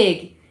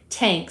big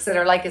tanks that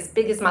are like as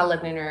big as my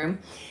living room.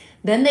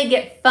 Then they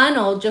get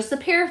funneled, just the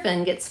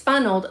paraffin gets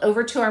funneled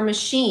over to our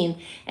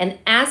machine. And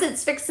as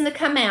it's fixing to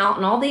come out,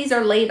 and all these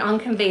are laid on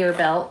a conveyor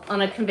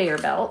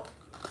belt.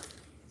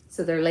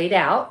 So they're laid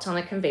out on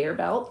a conveyor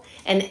belt.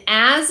 And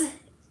as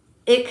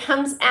it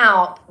comes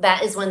out,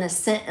 that is when the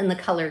scent and the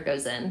color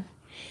goes in.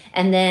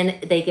 And then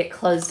they get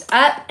closed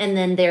up, and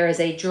then there is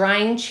a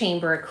drying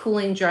chamber, a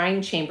cooling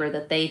drying chamber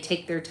that they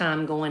take their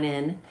time going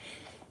in.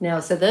 Now,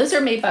 so those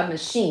are made by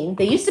machine.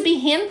 They used to be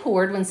hand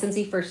poured when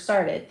Scentsy first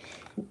started.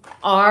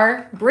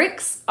 Our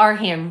bricks are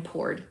hand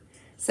poured.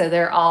 So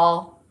they're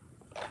all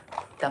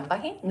done by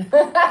hand.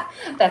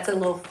 That's a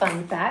little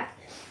fun fact.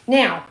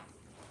 Now,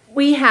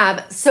 we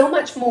have so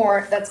much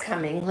more that's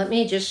coming. Let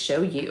me just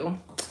show you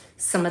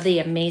some of the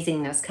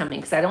amazingness coming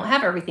because I don't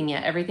have everything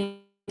yet. Everything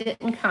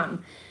didn't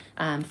come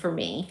for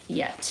me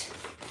yet.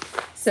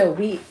 So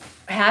we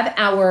have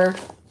our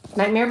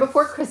Nightmare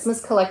Before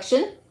Christmas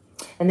collection,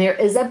 and there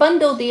is a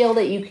bundle deal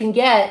that you can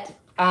get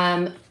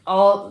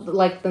all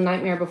like the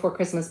Nightmare Before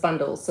Christmas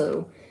bundles.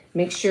 So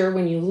make sure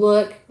when you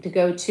look to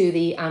go to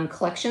the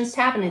collections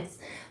tab, and it's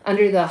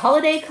under the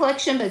holiday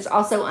collection, but it's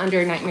also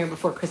under Nightmare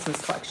Before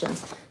Christmas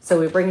collections. So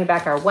we're bringing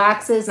back our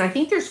waxes, and I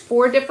think there's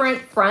 4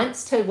 different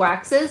fronts to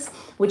waxes,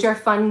 which are a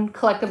fun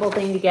collectible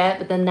thing to get.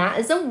 But then that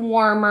is a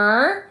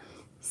warmer,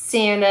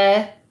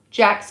 Santa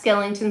Jack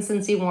Skellington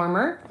Scentsy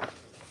warmer.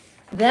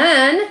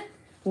 Then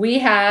we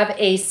have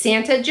a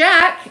Santa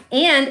Jack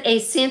and a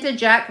Santa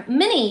Jack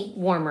mini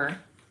warmer.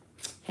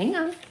 Hang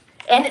on.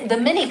 And the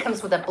mini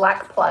comes with a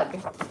black plug.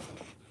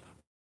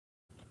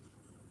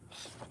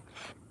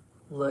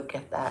 Look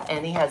at that.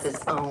 And he has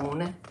his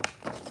own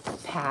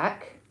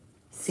pack,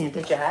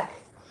 Santa Jack.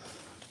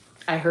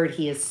 I heard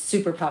he is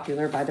super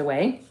popular, by the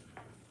way.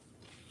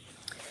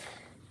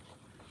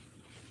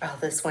 Oh,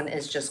 this one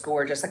is just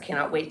gorgeous. I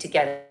cannot wait to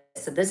get it.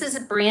 So this is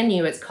brand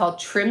new. It's called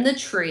Trim the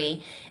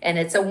Tree, and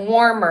it's a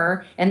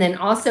warmer. And then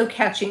also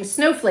Catching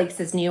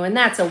Snowflakes is new, and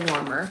that's a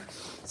warmer.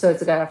 So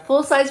it's got a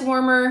full-size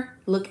warmer.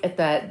 Look at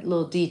that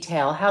little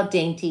detail. How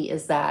dainty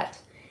is that?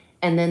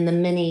 And then the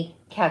mini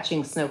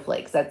Catching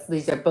Snowflakes.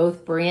 These are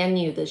both brand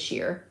new this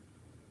year.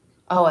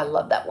 Oh, I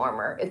love that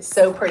warmer. It's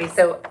so pretty.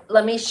 So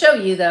let me show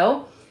you,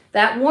 though.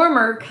 That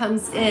warmer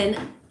comes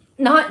in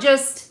not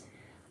just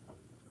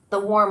the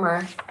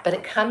warmer, but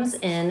it comes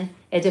in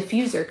a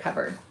diffuser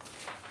cover.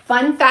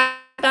 Fun fact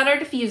about our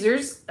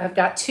diffusers, I've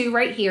got two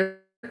right here.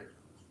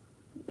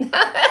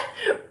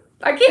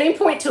 I can't even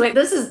point to it.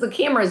 The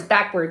camera is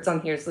backwards on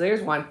here. So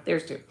there's one,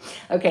 there's two.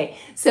 Okay,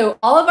 so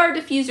all of our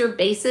diffuser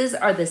bases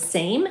are the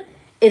same.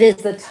 It is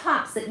the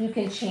tops that you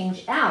can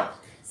change out.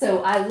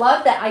 So I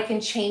love that I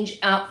can change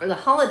out for the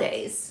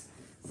holidays.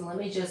 So let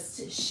me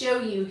just show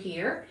you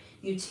here.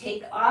 You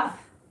take off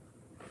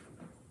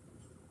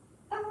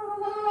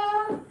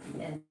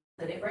and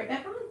put it right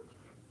back on.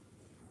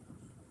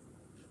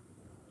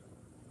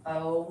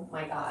 Oh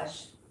my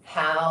gosh,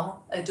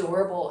 how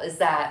adorable is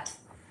that?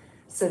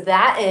 So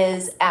that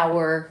is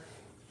our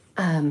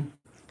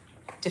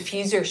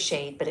diffuser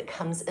shade, but it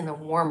comes in a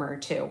warmer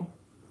too.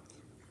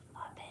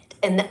 Love it.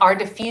 And our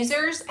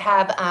diffusers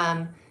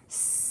have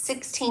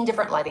 16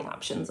 different lighting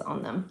options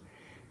on them.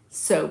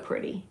 So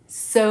pretty,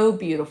 so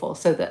beautiful.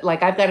 So that,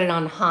 like, I've got it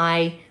on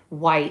high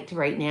white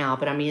right now,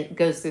 but I mean, it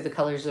goes through the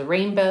colors of the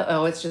rainbow.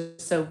 Oh, it's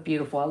just so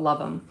beautiful. I love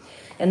them.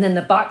 And then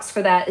the box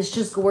for that is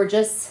just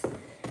gorgeous.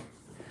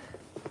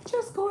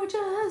 Just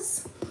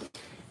gorgeous.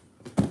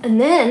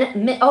 And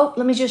then, oh,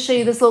 let me just show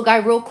you this little guy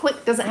real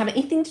quick. Doesn't have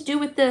anything to do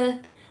with the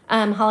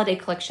holiday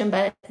collection,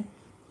 but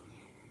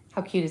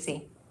how cute is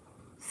he?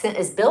 Scent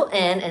is built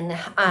in,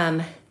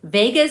 and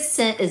Vega's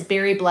scent is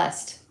Berry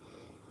Blessed.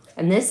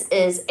 And this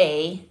is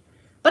a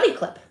buddy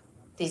clip.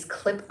 These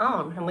clip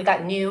on, and we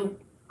got new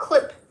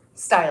clip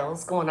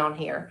styles going on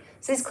here.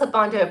 So these clip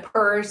onto a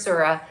purse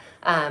or a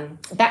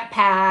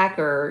backpack,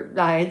 or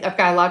I've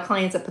got a lot of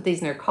clients that put these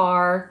in their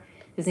car.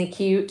 Isn't he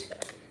cute?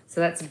 So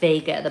that's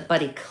Vega, the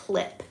buddy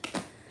clip.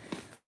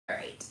 All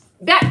right,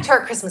 back to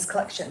our Christmas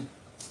collection.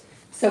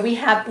 So we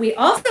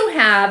also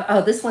have,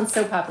 oh, this one's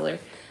so popular,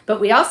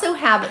 but we also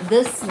have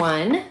this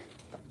one,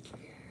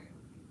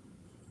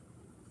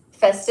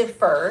 Festive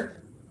Fur.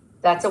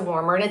 That's a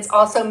warmer, and it's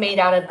also made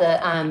out of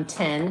the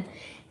tin.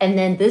 And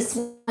then this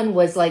one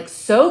was like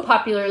so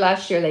popular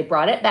last year, they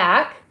brought it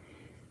back.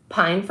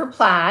 Pine for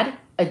Plaid,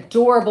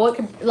 adorable.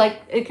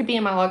 It could be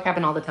in my log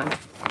cabin all the time.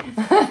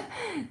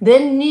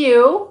 Then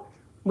new,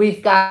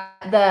 we've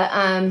got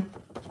the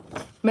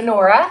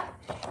Menorah,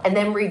 and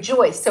then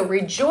Rejoice. So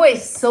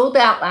Rejoice sold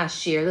out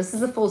last year. This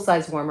is a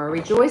full-size warmer.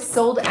 Rejoice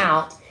sold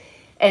out.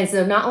 And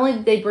so not only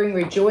did they bring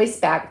Rejoice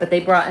back, but they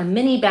brought a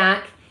mini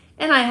back,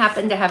 and I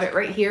happen to have it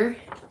right here.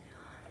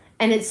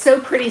 And it's so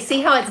pretty.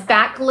 See how it's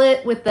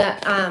backlit with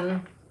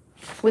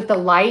the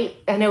light?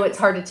 I know it's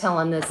hard to tell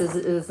on this. This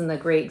isn't a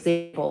great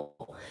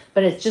example,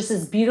 but it's just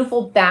this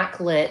beautiful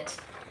backlit.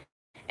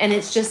 And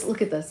it's just,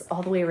 look at this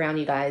all the way around,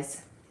 you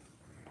guys.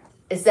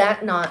 Is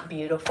that not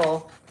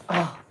beautiful?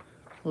 Oh,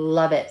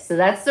 love it. So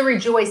that's the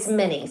Rejoice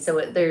Mini. So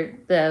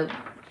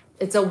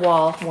it's a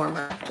wall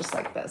warmer, just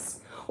like this.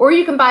 Or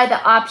you can buy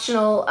the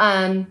optional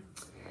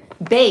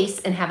base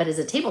and have it as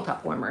a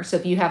tabletop warmer. So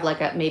if you have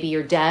like maybe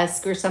your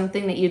desk or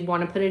something that you'd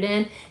want to put it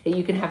in, that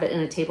you can have it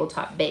in a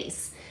tabletop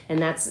base. And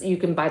you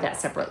can buy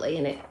that separately,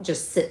 and it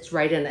just sits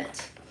right in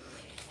it.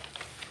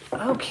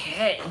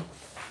 Okay.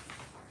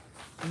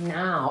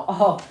 Now,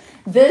 oh,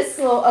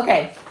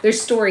 okay,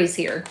 there's stories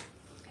here.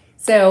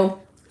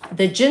 So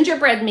the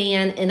gingerbread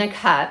man in a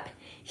cup,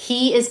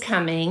 he is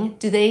coming.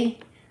 Do they?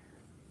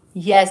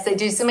 Yes, they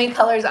do so many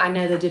colors. I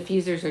know the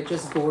diffusers are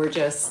just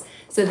gorgeous.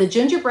 So the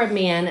gingerbread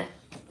man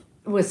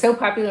was so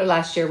popular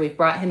last year. We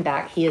brought him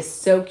back. He is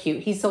so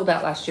cute. He sold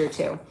out last year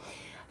too.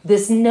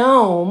 This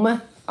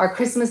gnome, our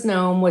Christmas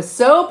gnome, was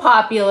so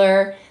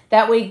popular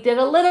that we did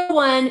a little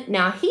one.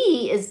 Now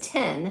he is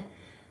 10.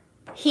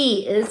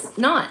 He is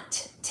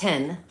not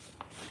 10.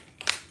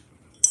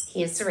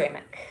 He is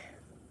ceramic.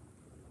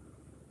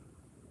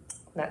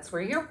 That's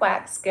where your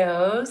wax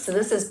goes. So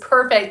this is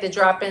perfect to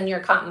drop in your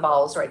cotton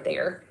balls right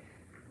there.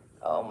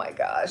 Oh my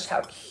gosh,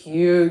 how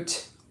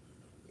cute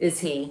is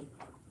he?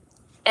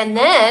 And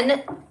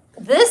then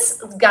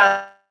this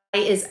guy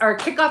is our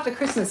kickoff to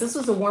Christmas. This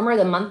was a warmer of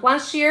the month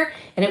last year,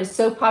 and it was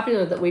so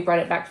popular that we brought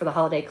it back for the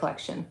holiday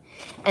collection.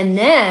 And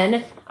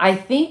then I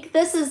think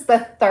this is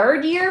the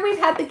 3rd year we've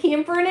had the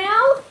camper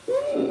now.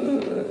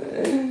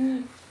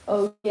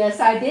 Oh, yes,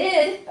 I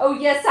did. Oh,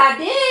 yes, I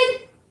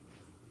did.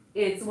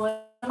 It's one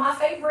of my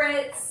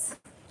favorites.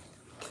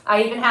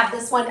 I even have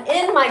this one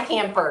in my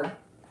camper.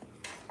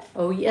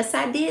 Oh, yes,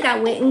 I did. I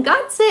went and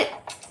got it.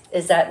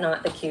 Is that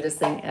not the cutest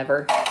thing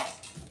ever?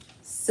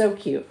 So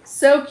cute,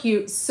 so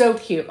cute, so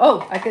cute.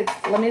 Oh,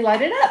 let me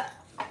light it up.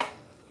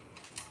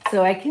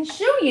 so I can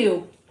show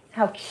you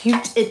how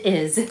cute it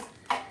is.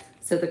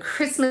 So the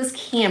Christmas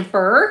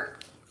camper.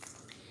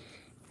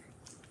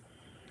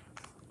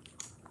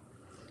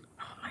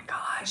 Oh my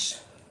gosh.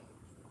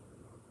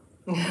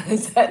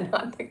 Is that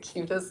not the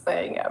cutest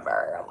thing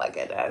ever? Oh my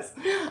goodness.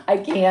 I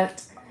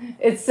can't.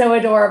 It's so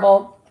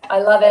adorable. I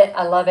love it.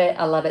 I love it.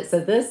 I love it. So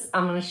this,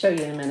 I'm going to show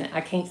you in a minute.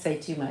 I can't say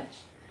too much.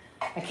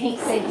 I can't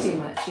say too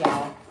much,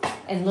 y'all.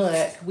 And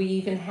look, we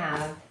even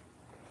have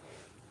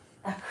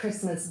a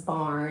Christmas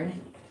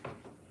barn.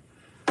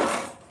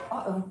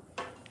 Uh-oh.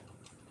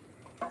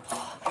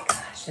 Oh my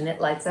gosh. And it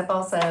lights up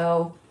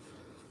also.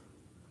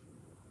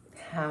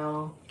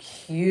 How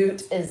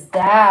cute is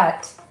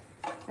that?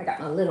 I got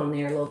my lid on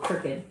there a little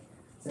crooked.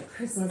 It's a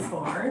Christmas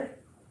barn.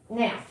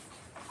 Now,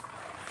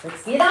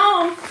 let's get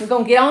on. We're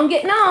going to get on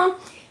getting on.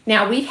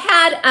 Now, we've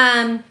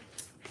had,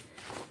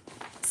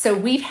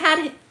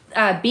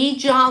 Be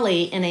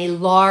Jolly in a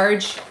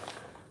large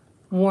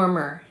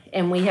warmer.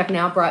 And we have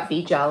now brought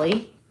Be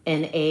Jolly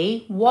in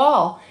a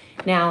wall.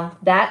 Now,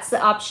 that's the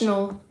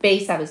optional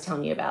base I was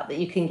telling you about that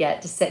you can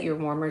get to set your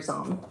warmers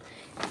on.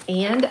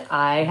 And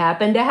I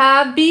happen to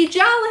have Be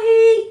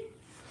Jolly.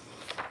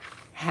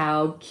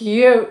 How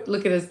cute.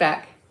 Look at his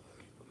back.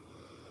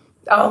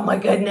 Oh my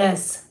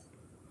goodness.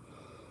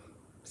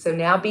 So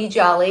now Be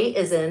Jolly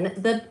is in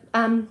the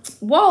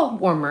wall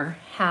warmer.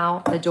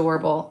 How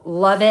adorable.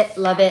 Love it,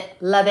 love it,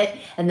 love it.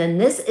 And then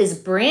this is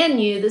brand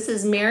new. This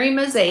is Merry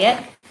Mosaic.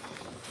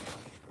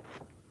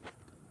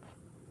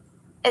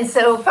 And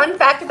so fun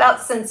fact about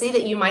Scentsy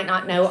that you might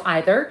not know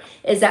either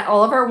is that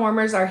all of our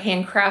warmers are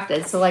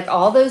handcrafted. So like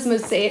all those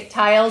mosaic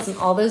tiles and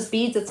all those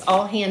beads, it's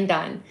all hand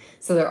done.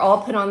 So they're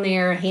all put on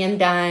there, hand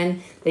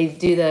done. They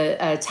do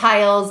the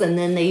tiles and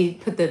then they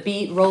put the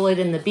bead, roll it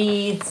in the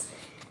beads.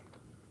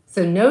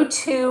 So no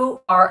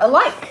two are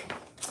alike.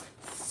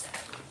 So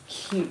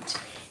cute.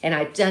 And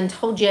I done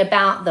told you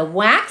about the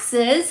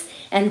waxes.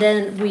 And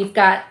then we've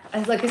got,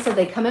 like I said,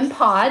 they come in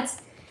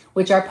pods,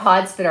 which are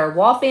pods that are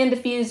wall fan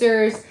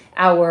diffusers.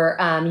 Our,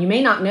 you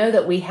may not know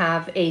that we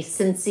have a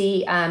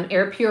Scentsy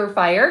air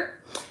purifier.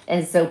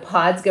 And so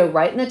pods go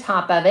right in the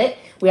top of it.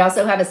 We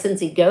also have a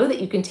Scentsy Go that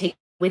you can take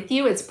with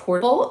you. It's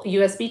portable,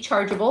 USB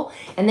chargeable.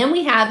 And then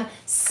we have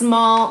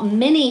small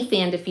mini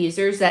fan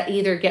diffusers that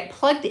either get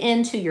plugged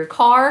into your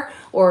car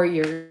or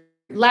your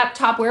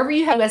laptop, wherever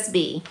you have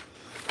USB.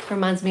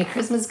 Reminds me of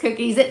Christmas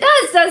cookies. It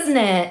does, doesn't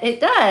it?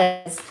 It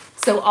does.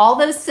 So all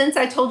those scents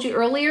I told you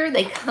earlier,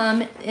 they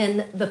come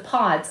in the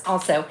pods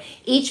also.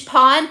 Each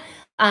pod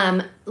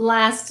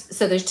lasts,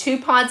 so there's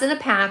 2 pods in a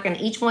pack and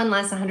each one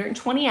lasts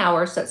 120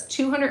 hours. So it's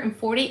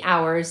 240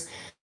 hours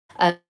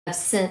of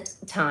scent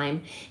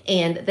time,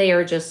 and they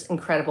are just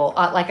incredible.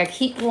 Like I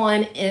keep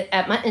one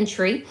at my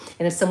entry,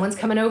 and if someone's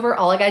coming over,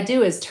 all I gotta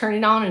do is turn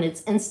it on and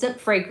it's instant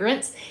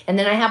fragrance. And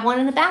then I have one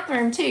in the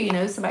bathroom too, you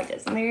know, somebody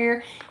gets in there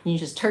and you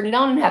just turn it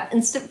on and have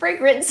instant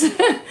fragrance.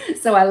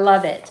 So I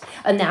love it.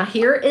 And now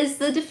here is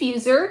the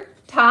diffuser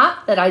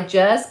top that I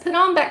just put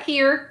on back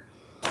here.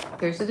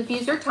 There's the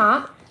diffuser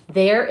top.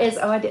 There is,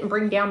 oh, I didn't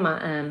bring down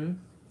my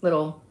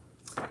little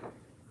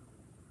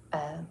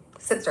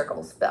scent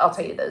circles, but I'll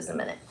tell you those in a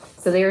minute.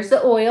 So there's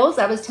the oils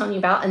I was telling you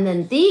about. And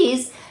then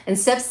these,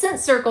 instead of scent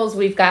circles,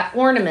 we've got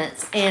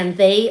ornaments, and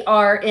they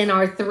are in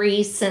our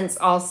 3 scents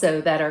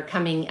also that are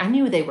coming. I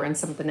knew they were in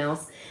something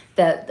else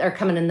that are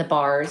coming in the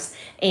bars,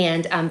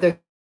 and they're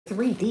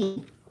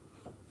 3D.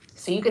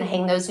 So you can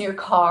hang those in your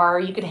car.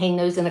 You can hang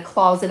those in a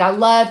closet. I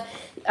love,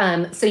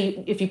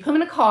 if you put them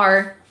in a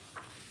car,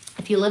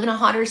 if you live in a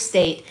hotter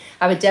state,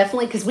 I would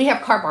definitely, because we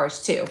have car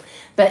bars too,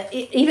 but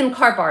even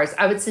car bars,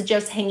 I would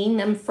suggest hanging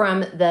them from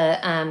the,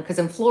 because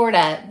in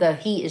Florida, the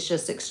heat is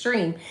just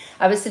extreme.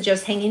 I would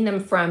suggest hanging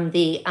them from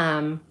the,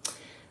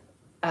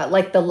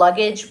 like the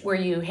luggage where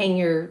you hang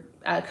your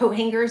coat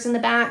hangers in the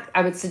back.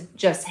 I would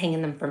suggest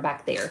hanging them from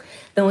back there.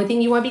 The only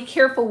thing you want to be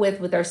careful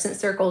with our scent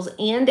circles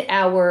and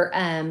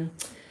our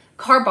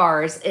car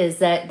bars is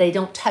that they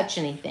don't touch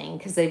anything,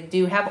 because they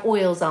do have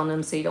oils on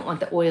them, so you don't want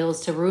the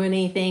oils to ruin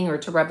anything or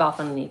to rub off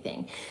on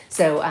anything.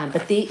 So,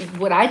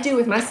 what I do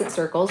with my scent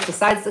circles,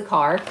 besides the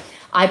car,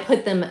 I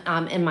put them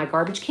in my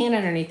garbage can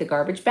underneath the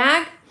garbage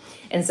bag.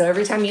 And so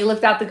every time you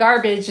lift out the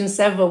garbage,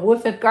 instead of a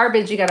whiff of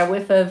garbage, you got a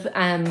whiff of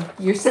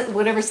your scent,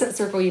 whatever scent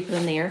circle you put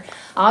in there.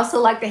 I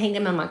also like to hang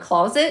them in my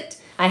closet.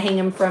 I hang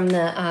them from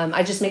the,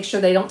 I just make sure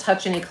they don't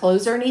touch any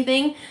clothes or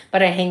anything,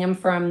 but I hang them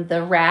from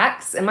the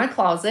racks in my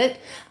closet,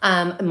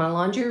 in my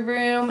laundry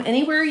room,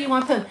 anywhere you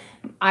want to put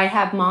them. I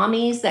have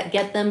mommies that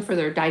get them for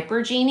their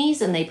diaper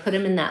genies, and they put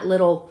them in that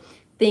little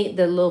thing,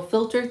 the little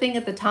filter thing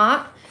at the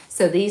top.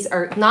 So these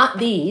are not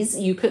these.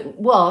 You could,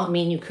 well, I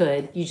mean, you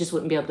could. You just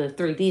wouldn't be able to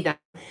 3D them.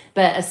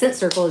 But a scent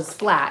circle is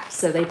flat,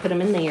 so they put them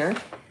in there.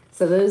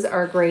 So those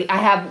are great. I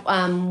have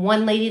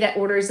one lady that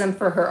orders them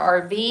for her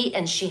RV,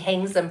 and she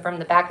hangs them from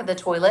the back of the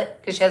toilet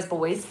because she has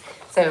boys.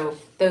 So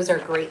those are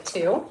great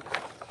too.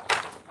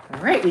 All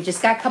right, we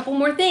just got a couple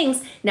more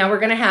things. Now we're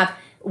going to have,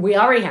 we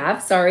already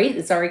have, sorry,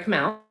 it's already come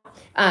out.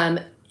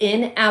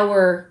 in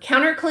our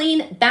Counter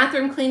Clean,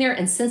 Bathroom Cleaner,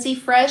 and Scentsy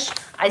Fresh,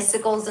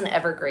 Icicles and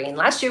Evergreen.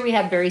 Last year we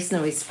had Very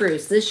Snowy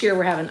Spruce. This year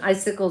we're having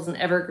Icicles and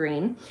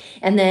Evergreen.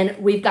 And then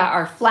we've got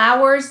our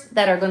flowers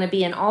that are going to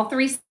be in all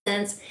 3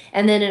 scents.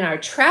 And then in our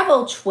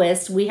Travel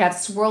Twist, we have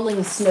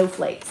Swirling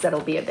Snowflakes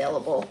that'll be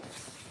available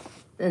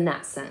in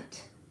that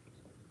scent.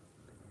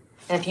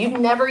 And if you've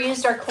never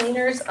used our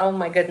cleaners, oh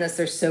my goodness,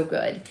 they're so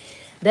good.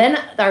 Then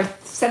our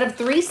set of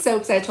 3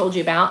 soaps I told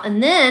you about.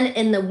 And then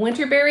in the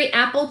Winterberry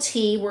Apple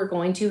Tea, we're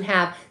going to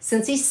have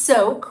Scentsy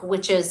Soak,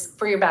 which is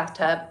for your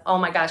bathtub. Oh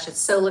my gosh, it's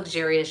so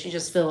luxurious. You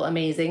just feel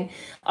amazing.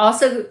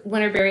 Also,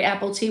 Winterberry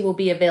Apple Tea will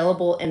be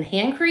available in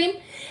hand cream.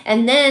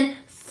 And then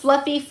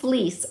Fluffy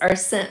Fleece, our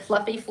scent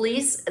Fluffy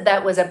Fleece,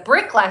 that was a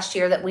brick last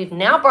year that we've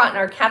now brought in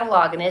our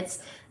catalog, and it's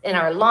in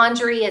our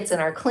laundry, it's in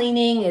our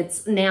cleaning,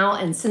 it's now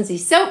in Scentsy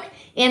Soak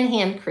and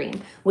hand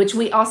cream, which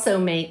we also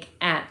make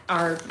at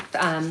our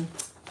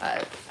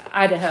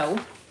Idaho,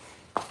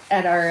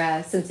 at our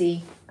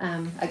Scentsy,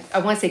 I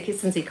want to say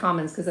Scentsy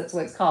Commons because that's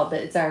what it's called,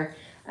 but it's our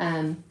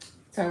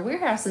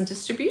warehouse and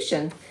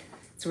distribution.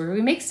 It's where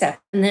we make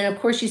stuff. And then of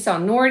course you saw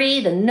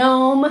Nordy, the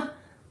gnome.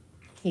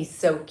 He's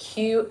so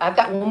cute. I've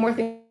got one more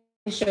thing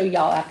to show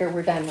y'all after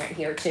we're done right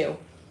here too.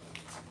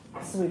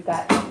 So we've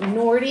got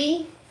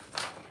Nordy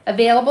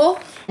available.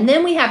 And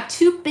then we have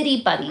 2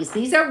 Bitty Buddies.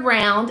 These are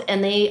round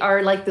and they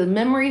are like the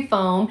memory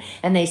foam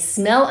and they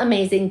smell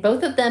amazing.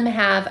 Both of them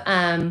have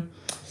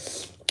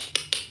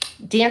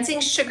Dancing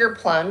Sugar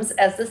Plums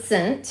as the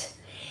scent.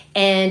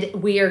 And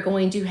we are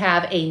going to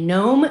have a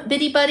gnome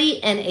Bitty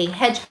Buddy and a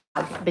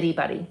hedgehog Bitty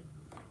Buddy.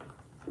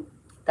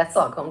 That's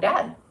Loghorn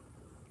Dad.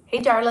 Hey,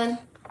 darling.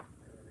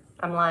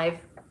 I'm live.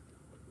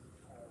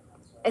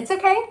 It's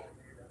okay.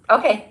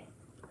 Okay.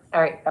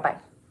 All right. Bye-bye.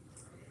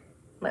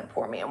 My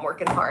poor me, I'm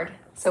working hard.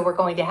 So we're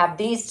going to have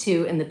these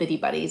 2 in the Bitty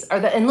Buddies.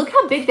 And look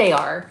how big they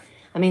are.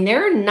 I mean,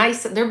 they're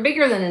nice. They're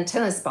bigger than a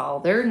tennis ball.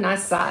 They're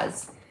nice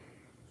size.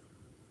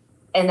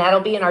 And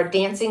that'll be in our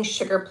Dancing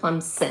Sugar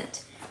Plum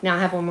scent. Now I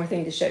have one more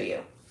thing to show you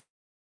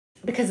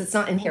because it's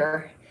not in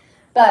here.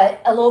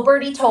 But a little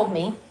birdie told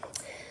me.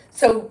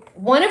 So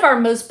one of our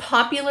most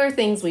popular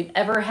things we've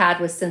ever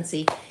had with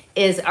Scentsy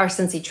is our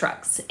Scentsy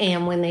trucks.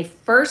 And when they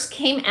first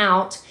came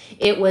out,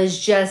 it was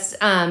just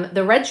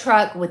the red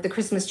truck with the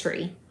Christmas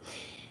tree.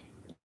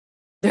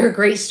 They're a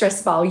great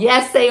stress ball.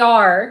 Yes, they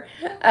are.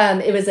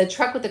 It was a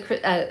truck with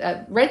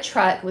a red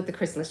truck with the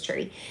Christmas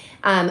tree.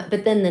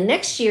 But then the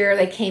next year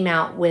they came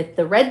out with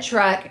the red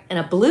truck and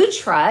a blue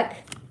truck.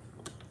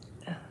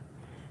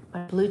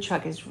 My blue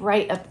truck is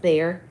right up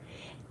there.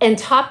 And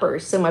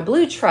toppers. So my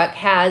blue truck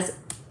has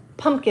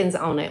pumpkins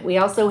on it. We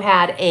also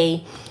had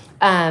a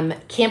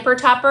camper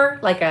topper,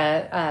 like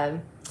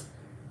the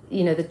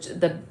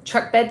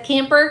truck bed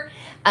camper,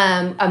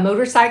 a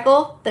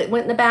motorcycle that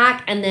went in the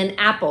back, and then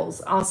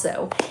apples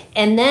also.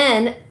 And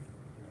then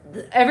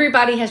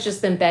everybody has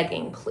just been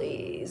begging,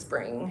 please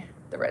bring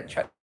the red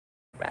truck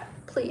back.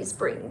 Please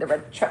bring the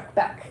red truck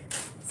back.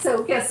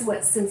 So guess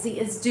what Scentsy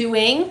is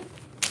doing?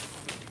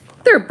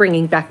 They're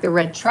bringing back the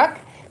red truck.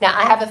 Now,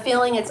 I have a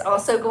feeling it's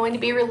also going to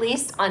be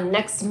released on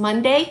next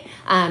Monday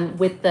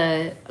with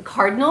the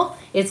Cardinal.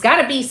 It's got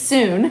to be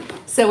soon,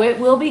 so it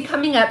will be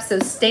coming up, so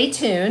stay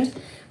tuned.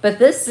 But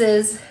this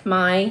is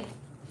my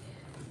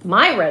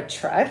red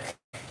truck.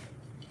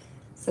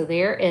 So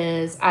there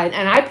is,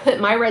 and I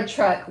put my red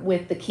truck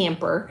with the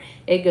camper.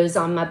 It goes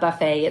on my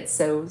buffet. It's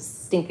so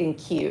stinking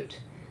cute.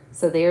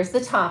 So there's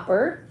the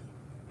topper.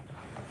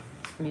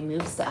 Let me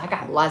move stuff. I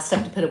got a lot of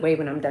stuff to put away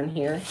when I'm done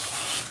here.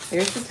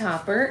 There's the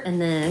topper,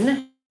 and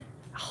then,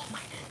 oh my,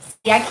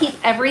 see, I keep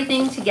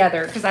everything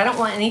together because I don't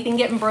want anything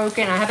getting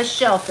broken. I have a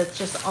shelf that's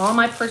just all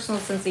my personal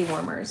Scentsy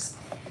warmers.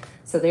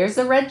 So there's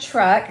the red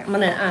truck. I'm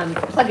gonna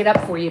plug it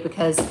up for you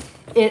because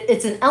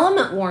it's an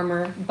element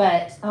warmer,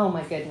 but oh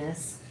my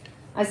goodness.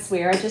 I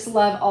swear, I just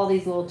love all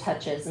these little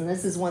touches, and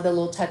this is one of the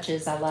little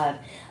touches I love.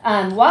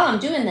 While I'm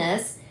doing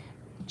this,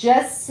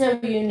 just so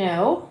you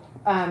know,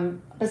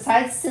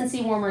 besides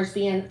Scentsy warmers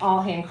being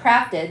all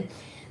handcrafted,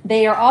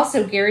 they are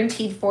also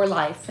guaranteed for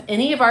life.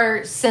 Any of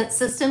our scent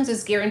systems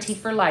is guaranteed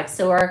for life.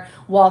 So our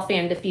wall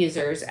fan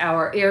diffusers,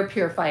 our air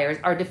purifiers,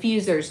 our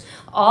diffusers,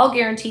 all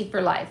guaranteed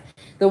for life.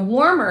 The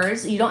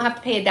warmers, you don't have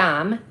to pay a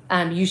dime.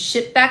 You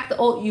ship back the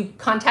old, you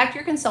contact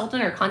your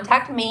consultant or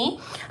contact me.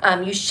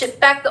 You ship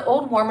back the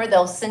old warmer.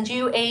 They'll send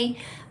you a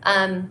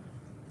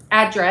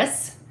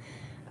address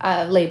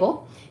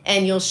label,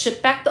 and you'll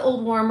ship back the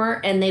old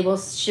warmer, and they will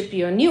ship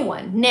you a new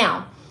one.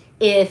 Now,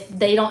 if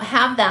they don't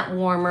have that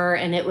warmer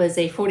and it was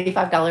a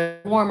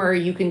 $45 warmer,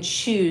 you can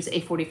choose a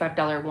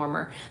 $45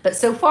 warmer. But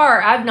so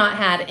far, I've not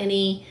had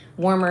any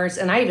warmers,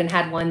 and I even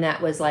had one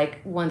that was like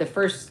one of the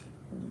first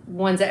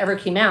ones that ever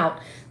came out.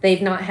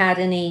 They've not had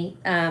any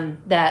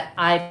that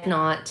I've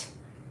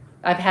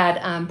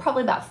had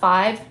probably about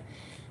 5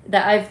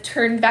 that I've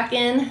turned back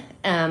in,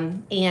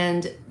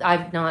 and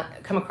I've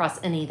not come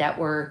across any that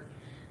were,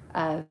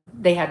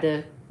 they had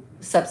to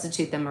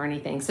substitute them or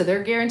anything. So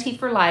they're guaranteed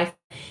for life.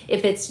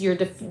 If it's your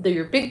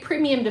big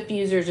premium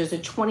diffusers, there's a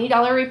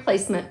 $20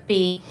 replacement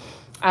fee.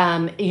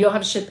 You don't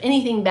have to ship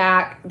anything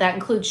back. That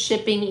includes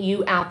shipping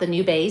you out the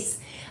new base.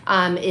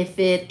 If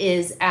it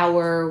is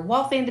our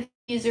wall fan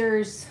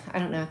diffusers, I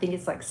don't know, I think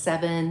it's like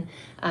 7.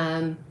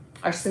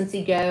 Our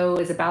Scentsy Go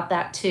is about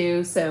that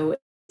too. So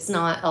it's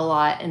not a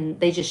lot, and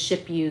they just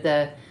ship you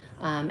the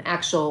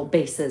actual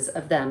bases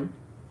of them.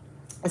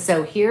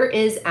 So here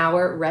is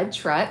our red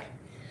truck.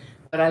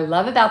 What I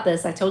love about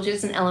this, I told you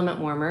it's an element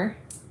warmer.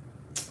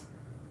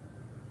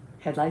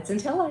 Headlights and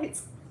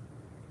taillights.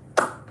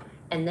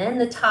 And then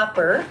the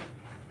topper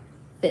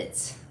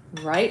fits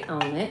right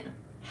on it.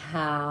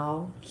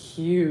 How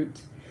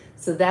cute.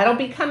 So that'll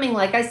be coming,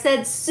 like I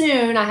said,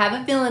 soon. I have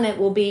a feeling it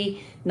will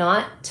be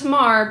not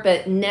tomorrow,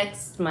 but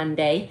next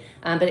Monday.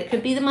 But it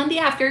could be the Monday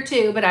after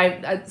too. But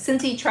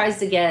Scentsy tries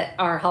to get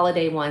our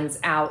holiday ones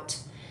out,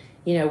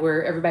 you know,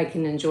 where everybody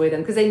can enjoy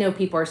them, because they know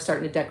people are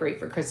starting to decorate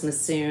for Christmas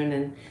soon,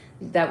 and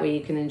that way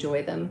you can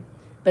enjoy them.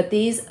 But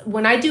these,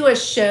 when I do a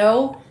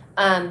show,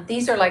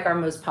 these are like our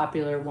most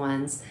popular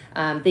ones.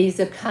 These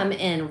have come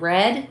in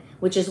red,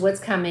 which is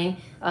what's coming.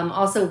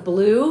 Also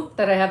blue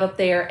that I have up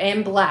there,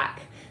 and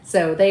black.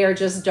 So they are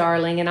just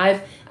darling, and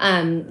I've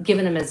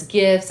given them as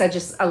gifts.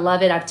 I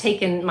love it. I've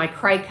taken my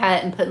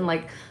Cricut and put in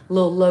like a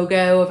little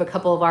logo of a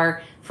couple of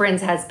our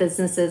friends has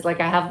businesses. Like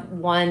I have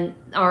one,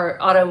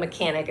 our auto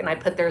mechanic, and I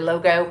put their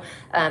logo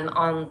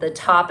on the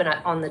top and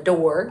on the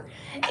door.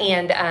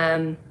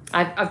 And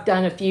I've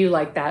done a few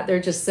like that.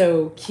 They're just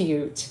so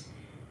cute.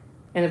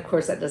 And of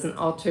course that doesn't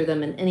alter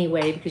them in any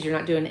way, because you're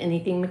not doing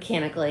anything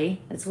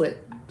mechanically. That's what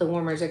the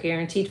warmers are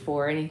guaranteed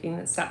for, anything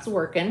that stops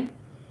working.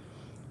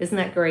 Isn't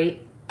that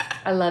great?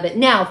 I love it.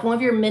 Now, if one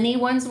of your mini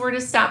ones were to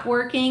stop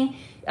working,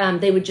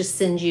 they would just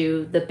send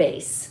you the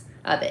base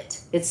of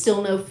it. It's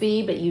still no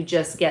fee, but you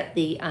just get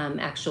the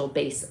actual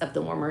base of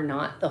the warmer,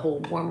 not the whole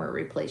warmer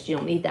replaced. You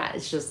don't need that.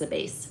 It's just the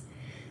base.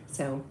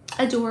 So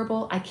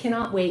adorable. I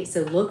cannot wait.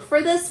 So look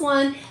for this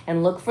one,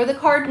 and look for the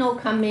Cardinal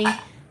coming.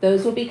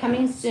 Those will be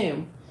coming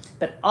soon.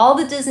 But all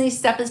the Disney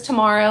stuff is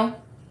tomorrow.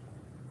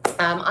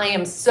 I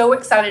am so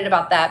excited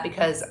about that,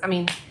 because I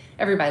mean,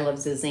 everybody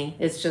loves Disney.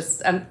 It's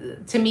just,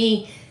 to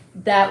me,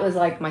 that was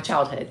like my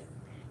childhood.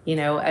 You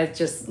know, I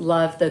just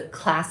love the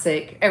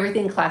classic,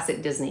 everything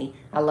classic Disney.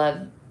 I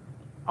love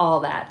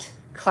all that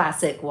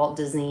classic Walt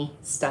Disney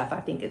stuff. I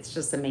think it's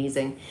just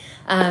amazing.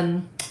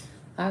 All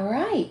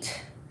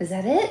right. Is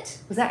that it?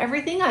 Was that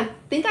everything? I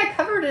think I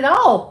covered it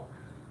all.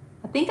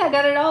 I think I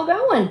got it all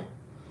going.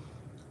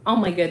 Oh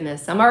my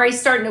goodness. I'm already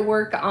starting to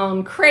work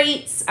on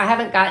crates. I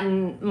haven't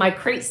gotten, my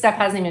crate stuff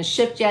hasn't even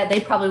shipped yet. They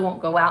probably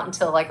won't go out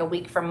until like a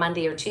week from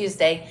Monday or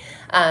Tuesday.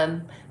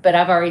 But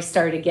I've already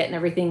started getting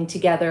everything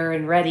together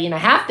and ready, and I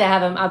have to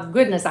have them. Oh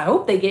goodness, I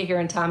hope they get here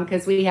in time,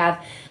 because we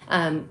have,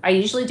 I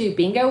usually do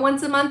bingo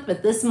once a month,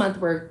 but this month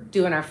we're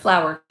doing our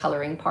flower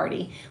coloring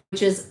party,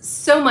 which is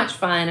so much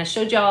fun. I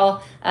showed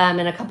y'all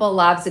in a couple of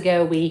lives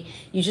ago,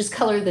 you just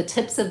color the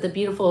tips of the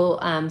beautiful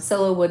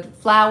solo wood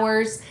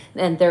flowers,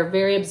 and they're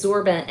very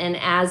absorbent. And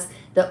as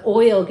the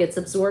oil gets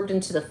absorbed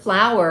into the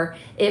flower,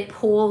 it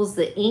pulls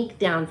the ink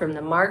down from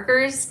the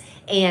markers,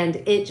 and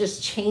it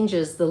just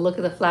changes the look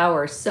of the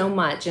flower so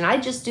much. And I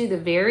just do the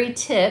very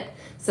tip,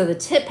 so the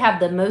tip have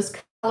the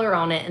most color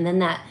on it, and then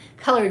that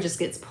color just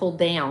gets pulled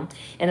down.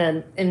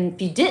 And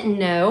if you didn't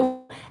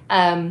know,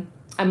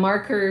 a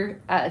marker,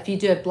 if you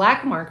do a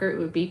black marker, it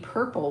would be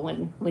purple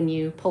when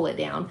you pull it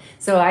down.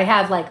 So I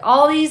have like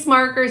all these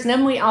markers, and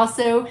then we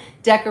also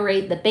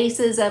decorate the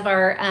bases of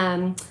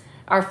our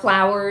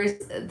flowers.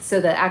 So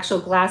the actual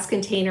glass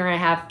container, I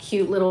have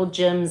cute little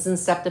gems and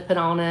stuff to put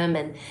on them.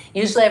 And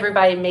usually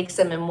everybody makes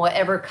them in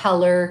whatever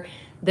color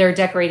they're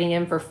decorating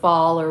in for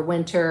fall or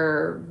winter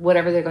or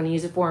whatever they're going to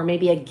use it for. Or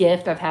maybe a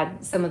gift. I've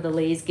had some of the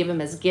ladies give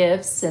them as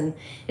gifts, and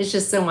it's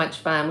just so much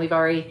fun. We've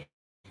already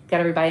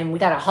got everybody, and we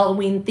got a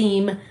Halloween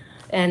theme,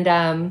 and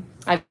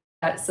I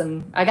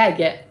gotta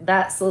get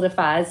that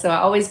solidified. So I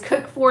always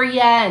cook for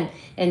you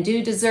and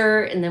do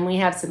dessert, and then we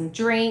have some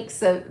drinks.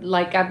 So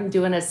like I'm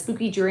doing a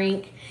spooky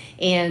drink,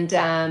 and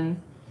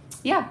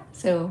yeah.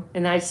 So,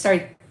 and I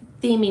started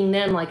theming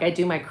them like I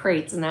do my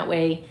crates, and that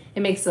way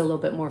it makes it a little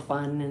bit more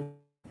fun and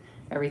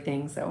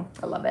everything. So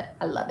I love it.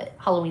 I love it.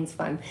 Halloween's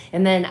fun.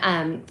 And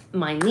then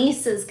my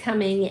niece is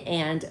coming,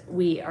 and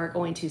we are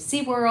going to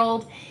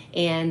SeaWorld,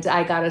 and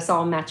I got us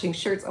all matching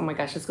shirts. Oh my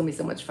gosh, it's gonna be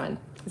so much fun.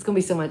 It's gonna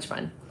be so much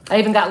fun. I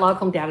even got Log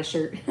Home Dad a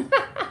shirt.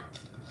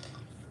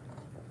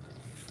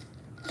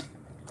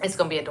 It's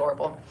gonna be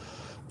adorable.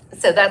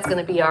 So that's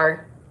gonna be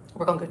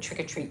we're gonna go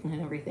trick-or-treating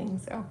and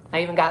everything. So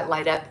I even got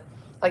light up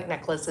like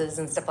necklaces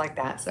and stuff like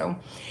that. So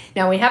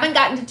now we haven't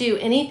gotten to do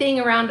anything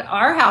around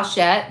our house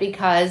yet,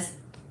 because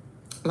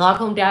Log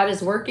Home Dad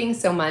is working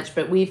so much,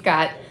 but we've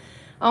got,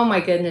 oh my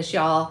goodness,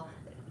 y'all,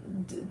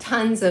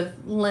 tons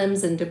of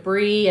limbs and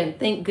debris, and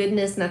thank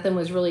goodness nothing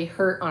was really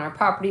hurt on our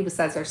property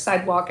besides our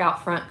sidewalk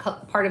out front.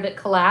 Part of it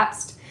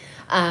collapsed.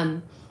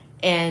 And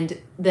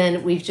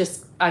then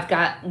I've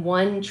got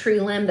one tree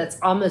limb that's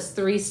almost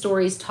 3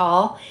 stories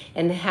tall,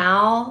 and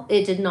how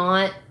it did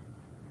not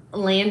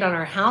land on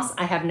our house,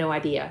 I have no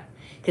idea,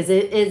 because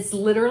it is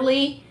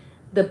literally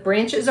the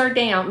branches are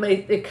down.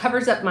 It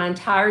covers up my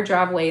entire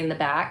driveway in the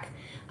back.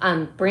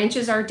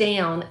 Branches are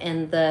down,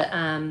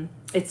 and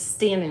it's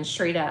standing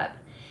straight up.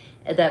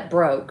 That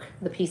broke,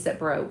 the piece that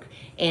broke,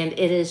 and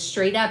it is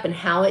straight up, and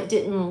how it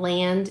didn't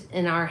land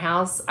in our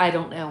house, I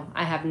don't know.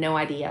 I have no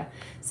idea.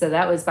 So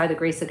that was by the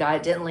grace of God.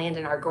 It didn't land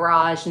in our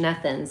garage,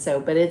 nothing. So,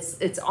 but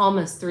it's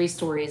almost 3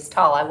 stories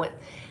tall. I went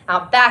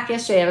out back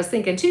yesterday. I was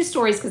thinking 2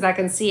 stories because I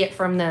can see it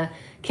from the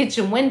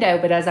kitchen window,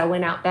 but as I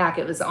went out back,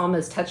 it was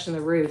almost touching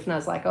the roof, and I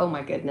was like, oh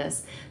my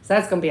goodness. So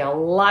that's gonna be a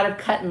lot of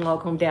cutting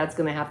Log Home Dad's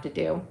gonna have to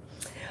do.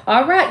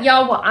 All right,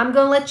 y'all, well, I'm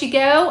gonna let you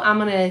go. I'm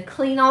gonna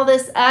clean all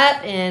this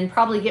up and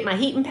probably get my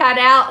heating pad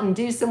out and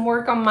do some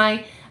work on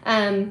my,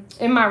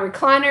 in my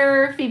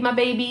recliner, feed my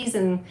babies,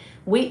 and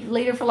wait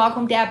later for Log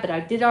Home Dad. But I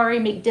did already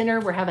make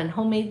dinner. We're having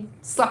homemade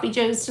sloppy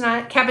joes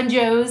tonight, Cabin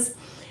Joes,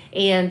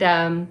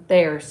 and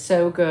they are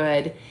so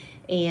good.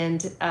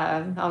 And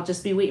I'll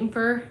just be waiting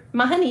for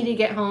my honey to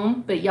get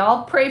home. But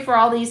y'all pray for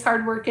all these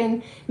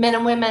hardworking men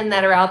and women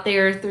that are out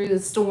there through the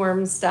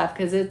storm stuff,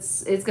 because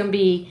it's gonna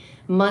be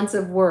months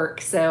of work,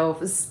 so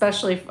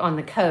especially on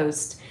the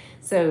coast.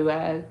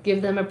 So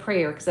give them a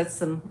prayer, because that's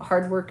some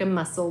hard-working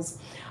muscles.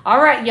 All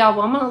right, y'all,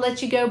 well, I'm going to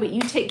let you go, but you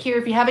take care.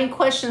 If you have any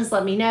questions,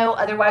 let me know.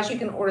 Otherwise, you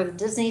can order the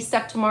Disney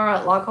stuff tomorrow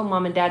at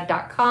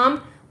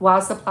LogHomeMomandDad.com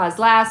while supplies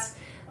last.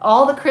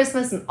 All the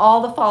Christmas and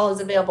all the fall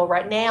is available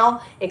right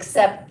now,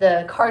 except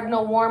the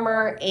Cardinal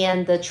warmer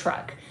and the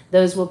truck.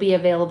 Those will be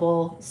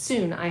available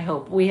soon, I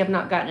hope. We have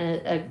not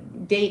gotten a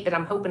date, but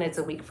I'm hoping it's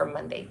a week from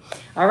Monday.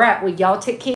 All right, well, y'all take care.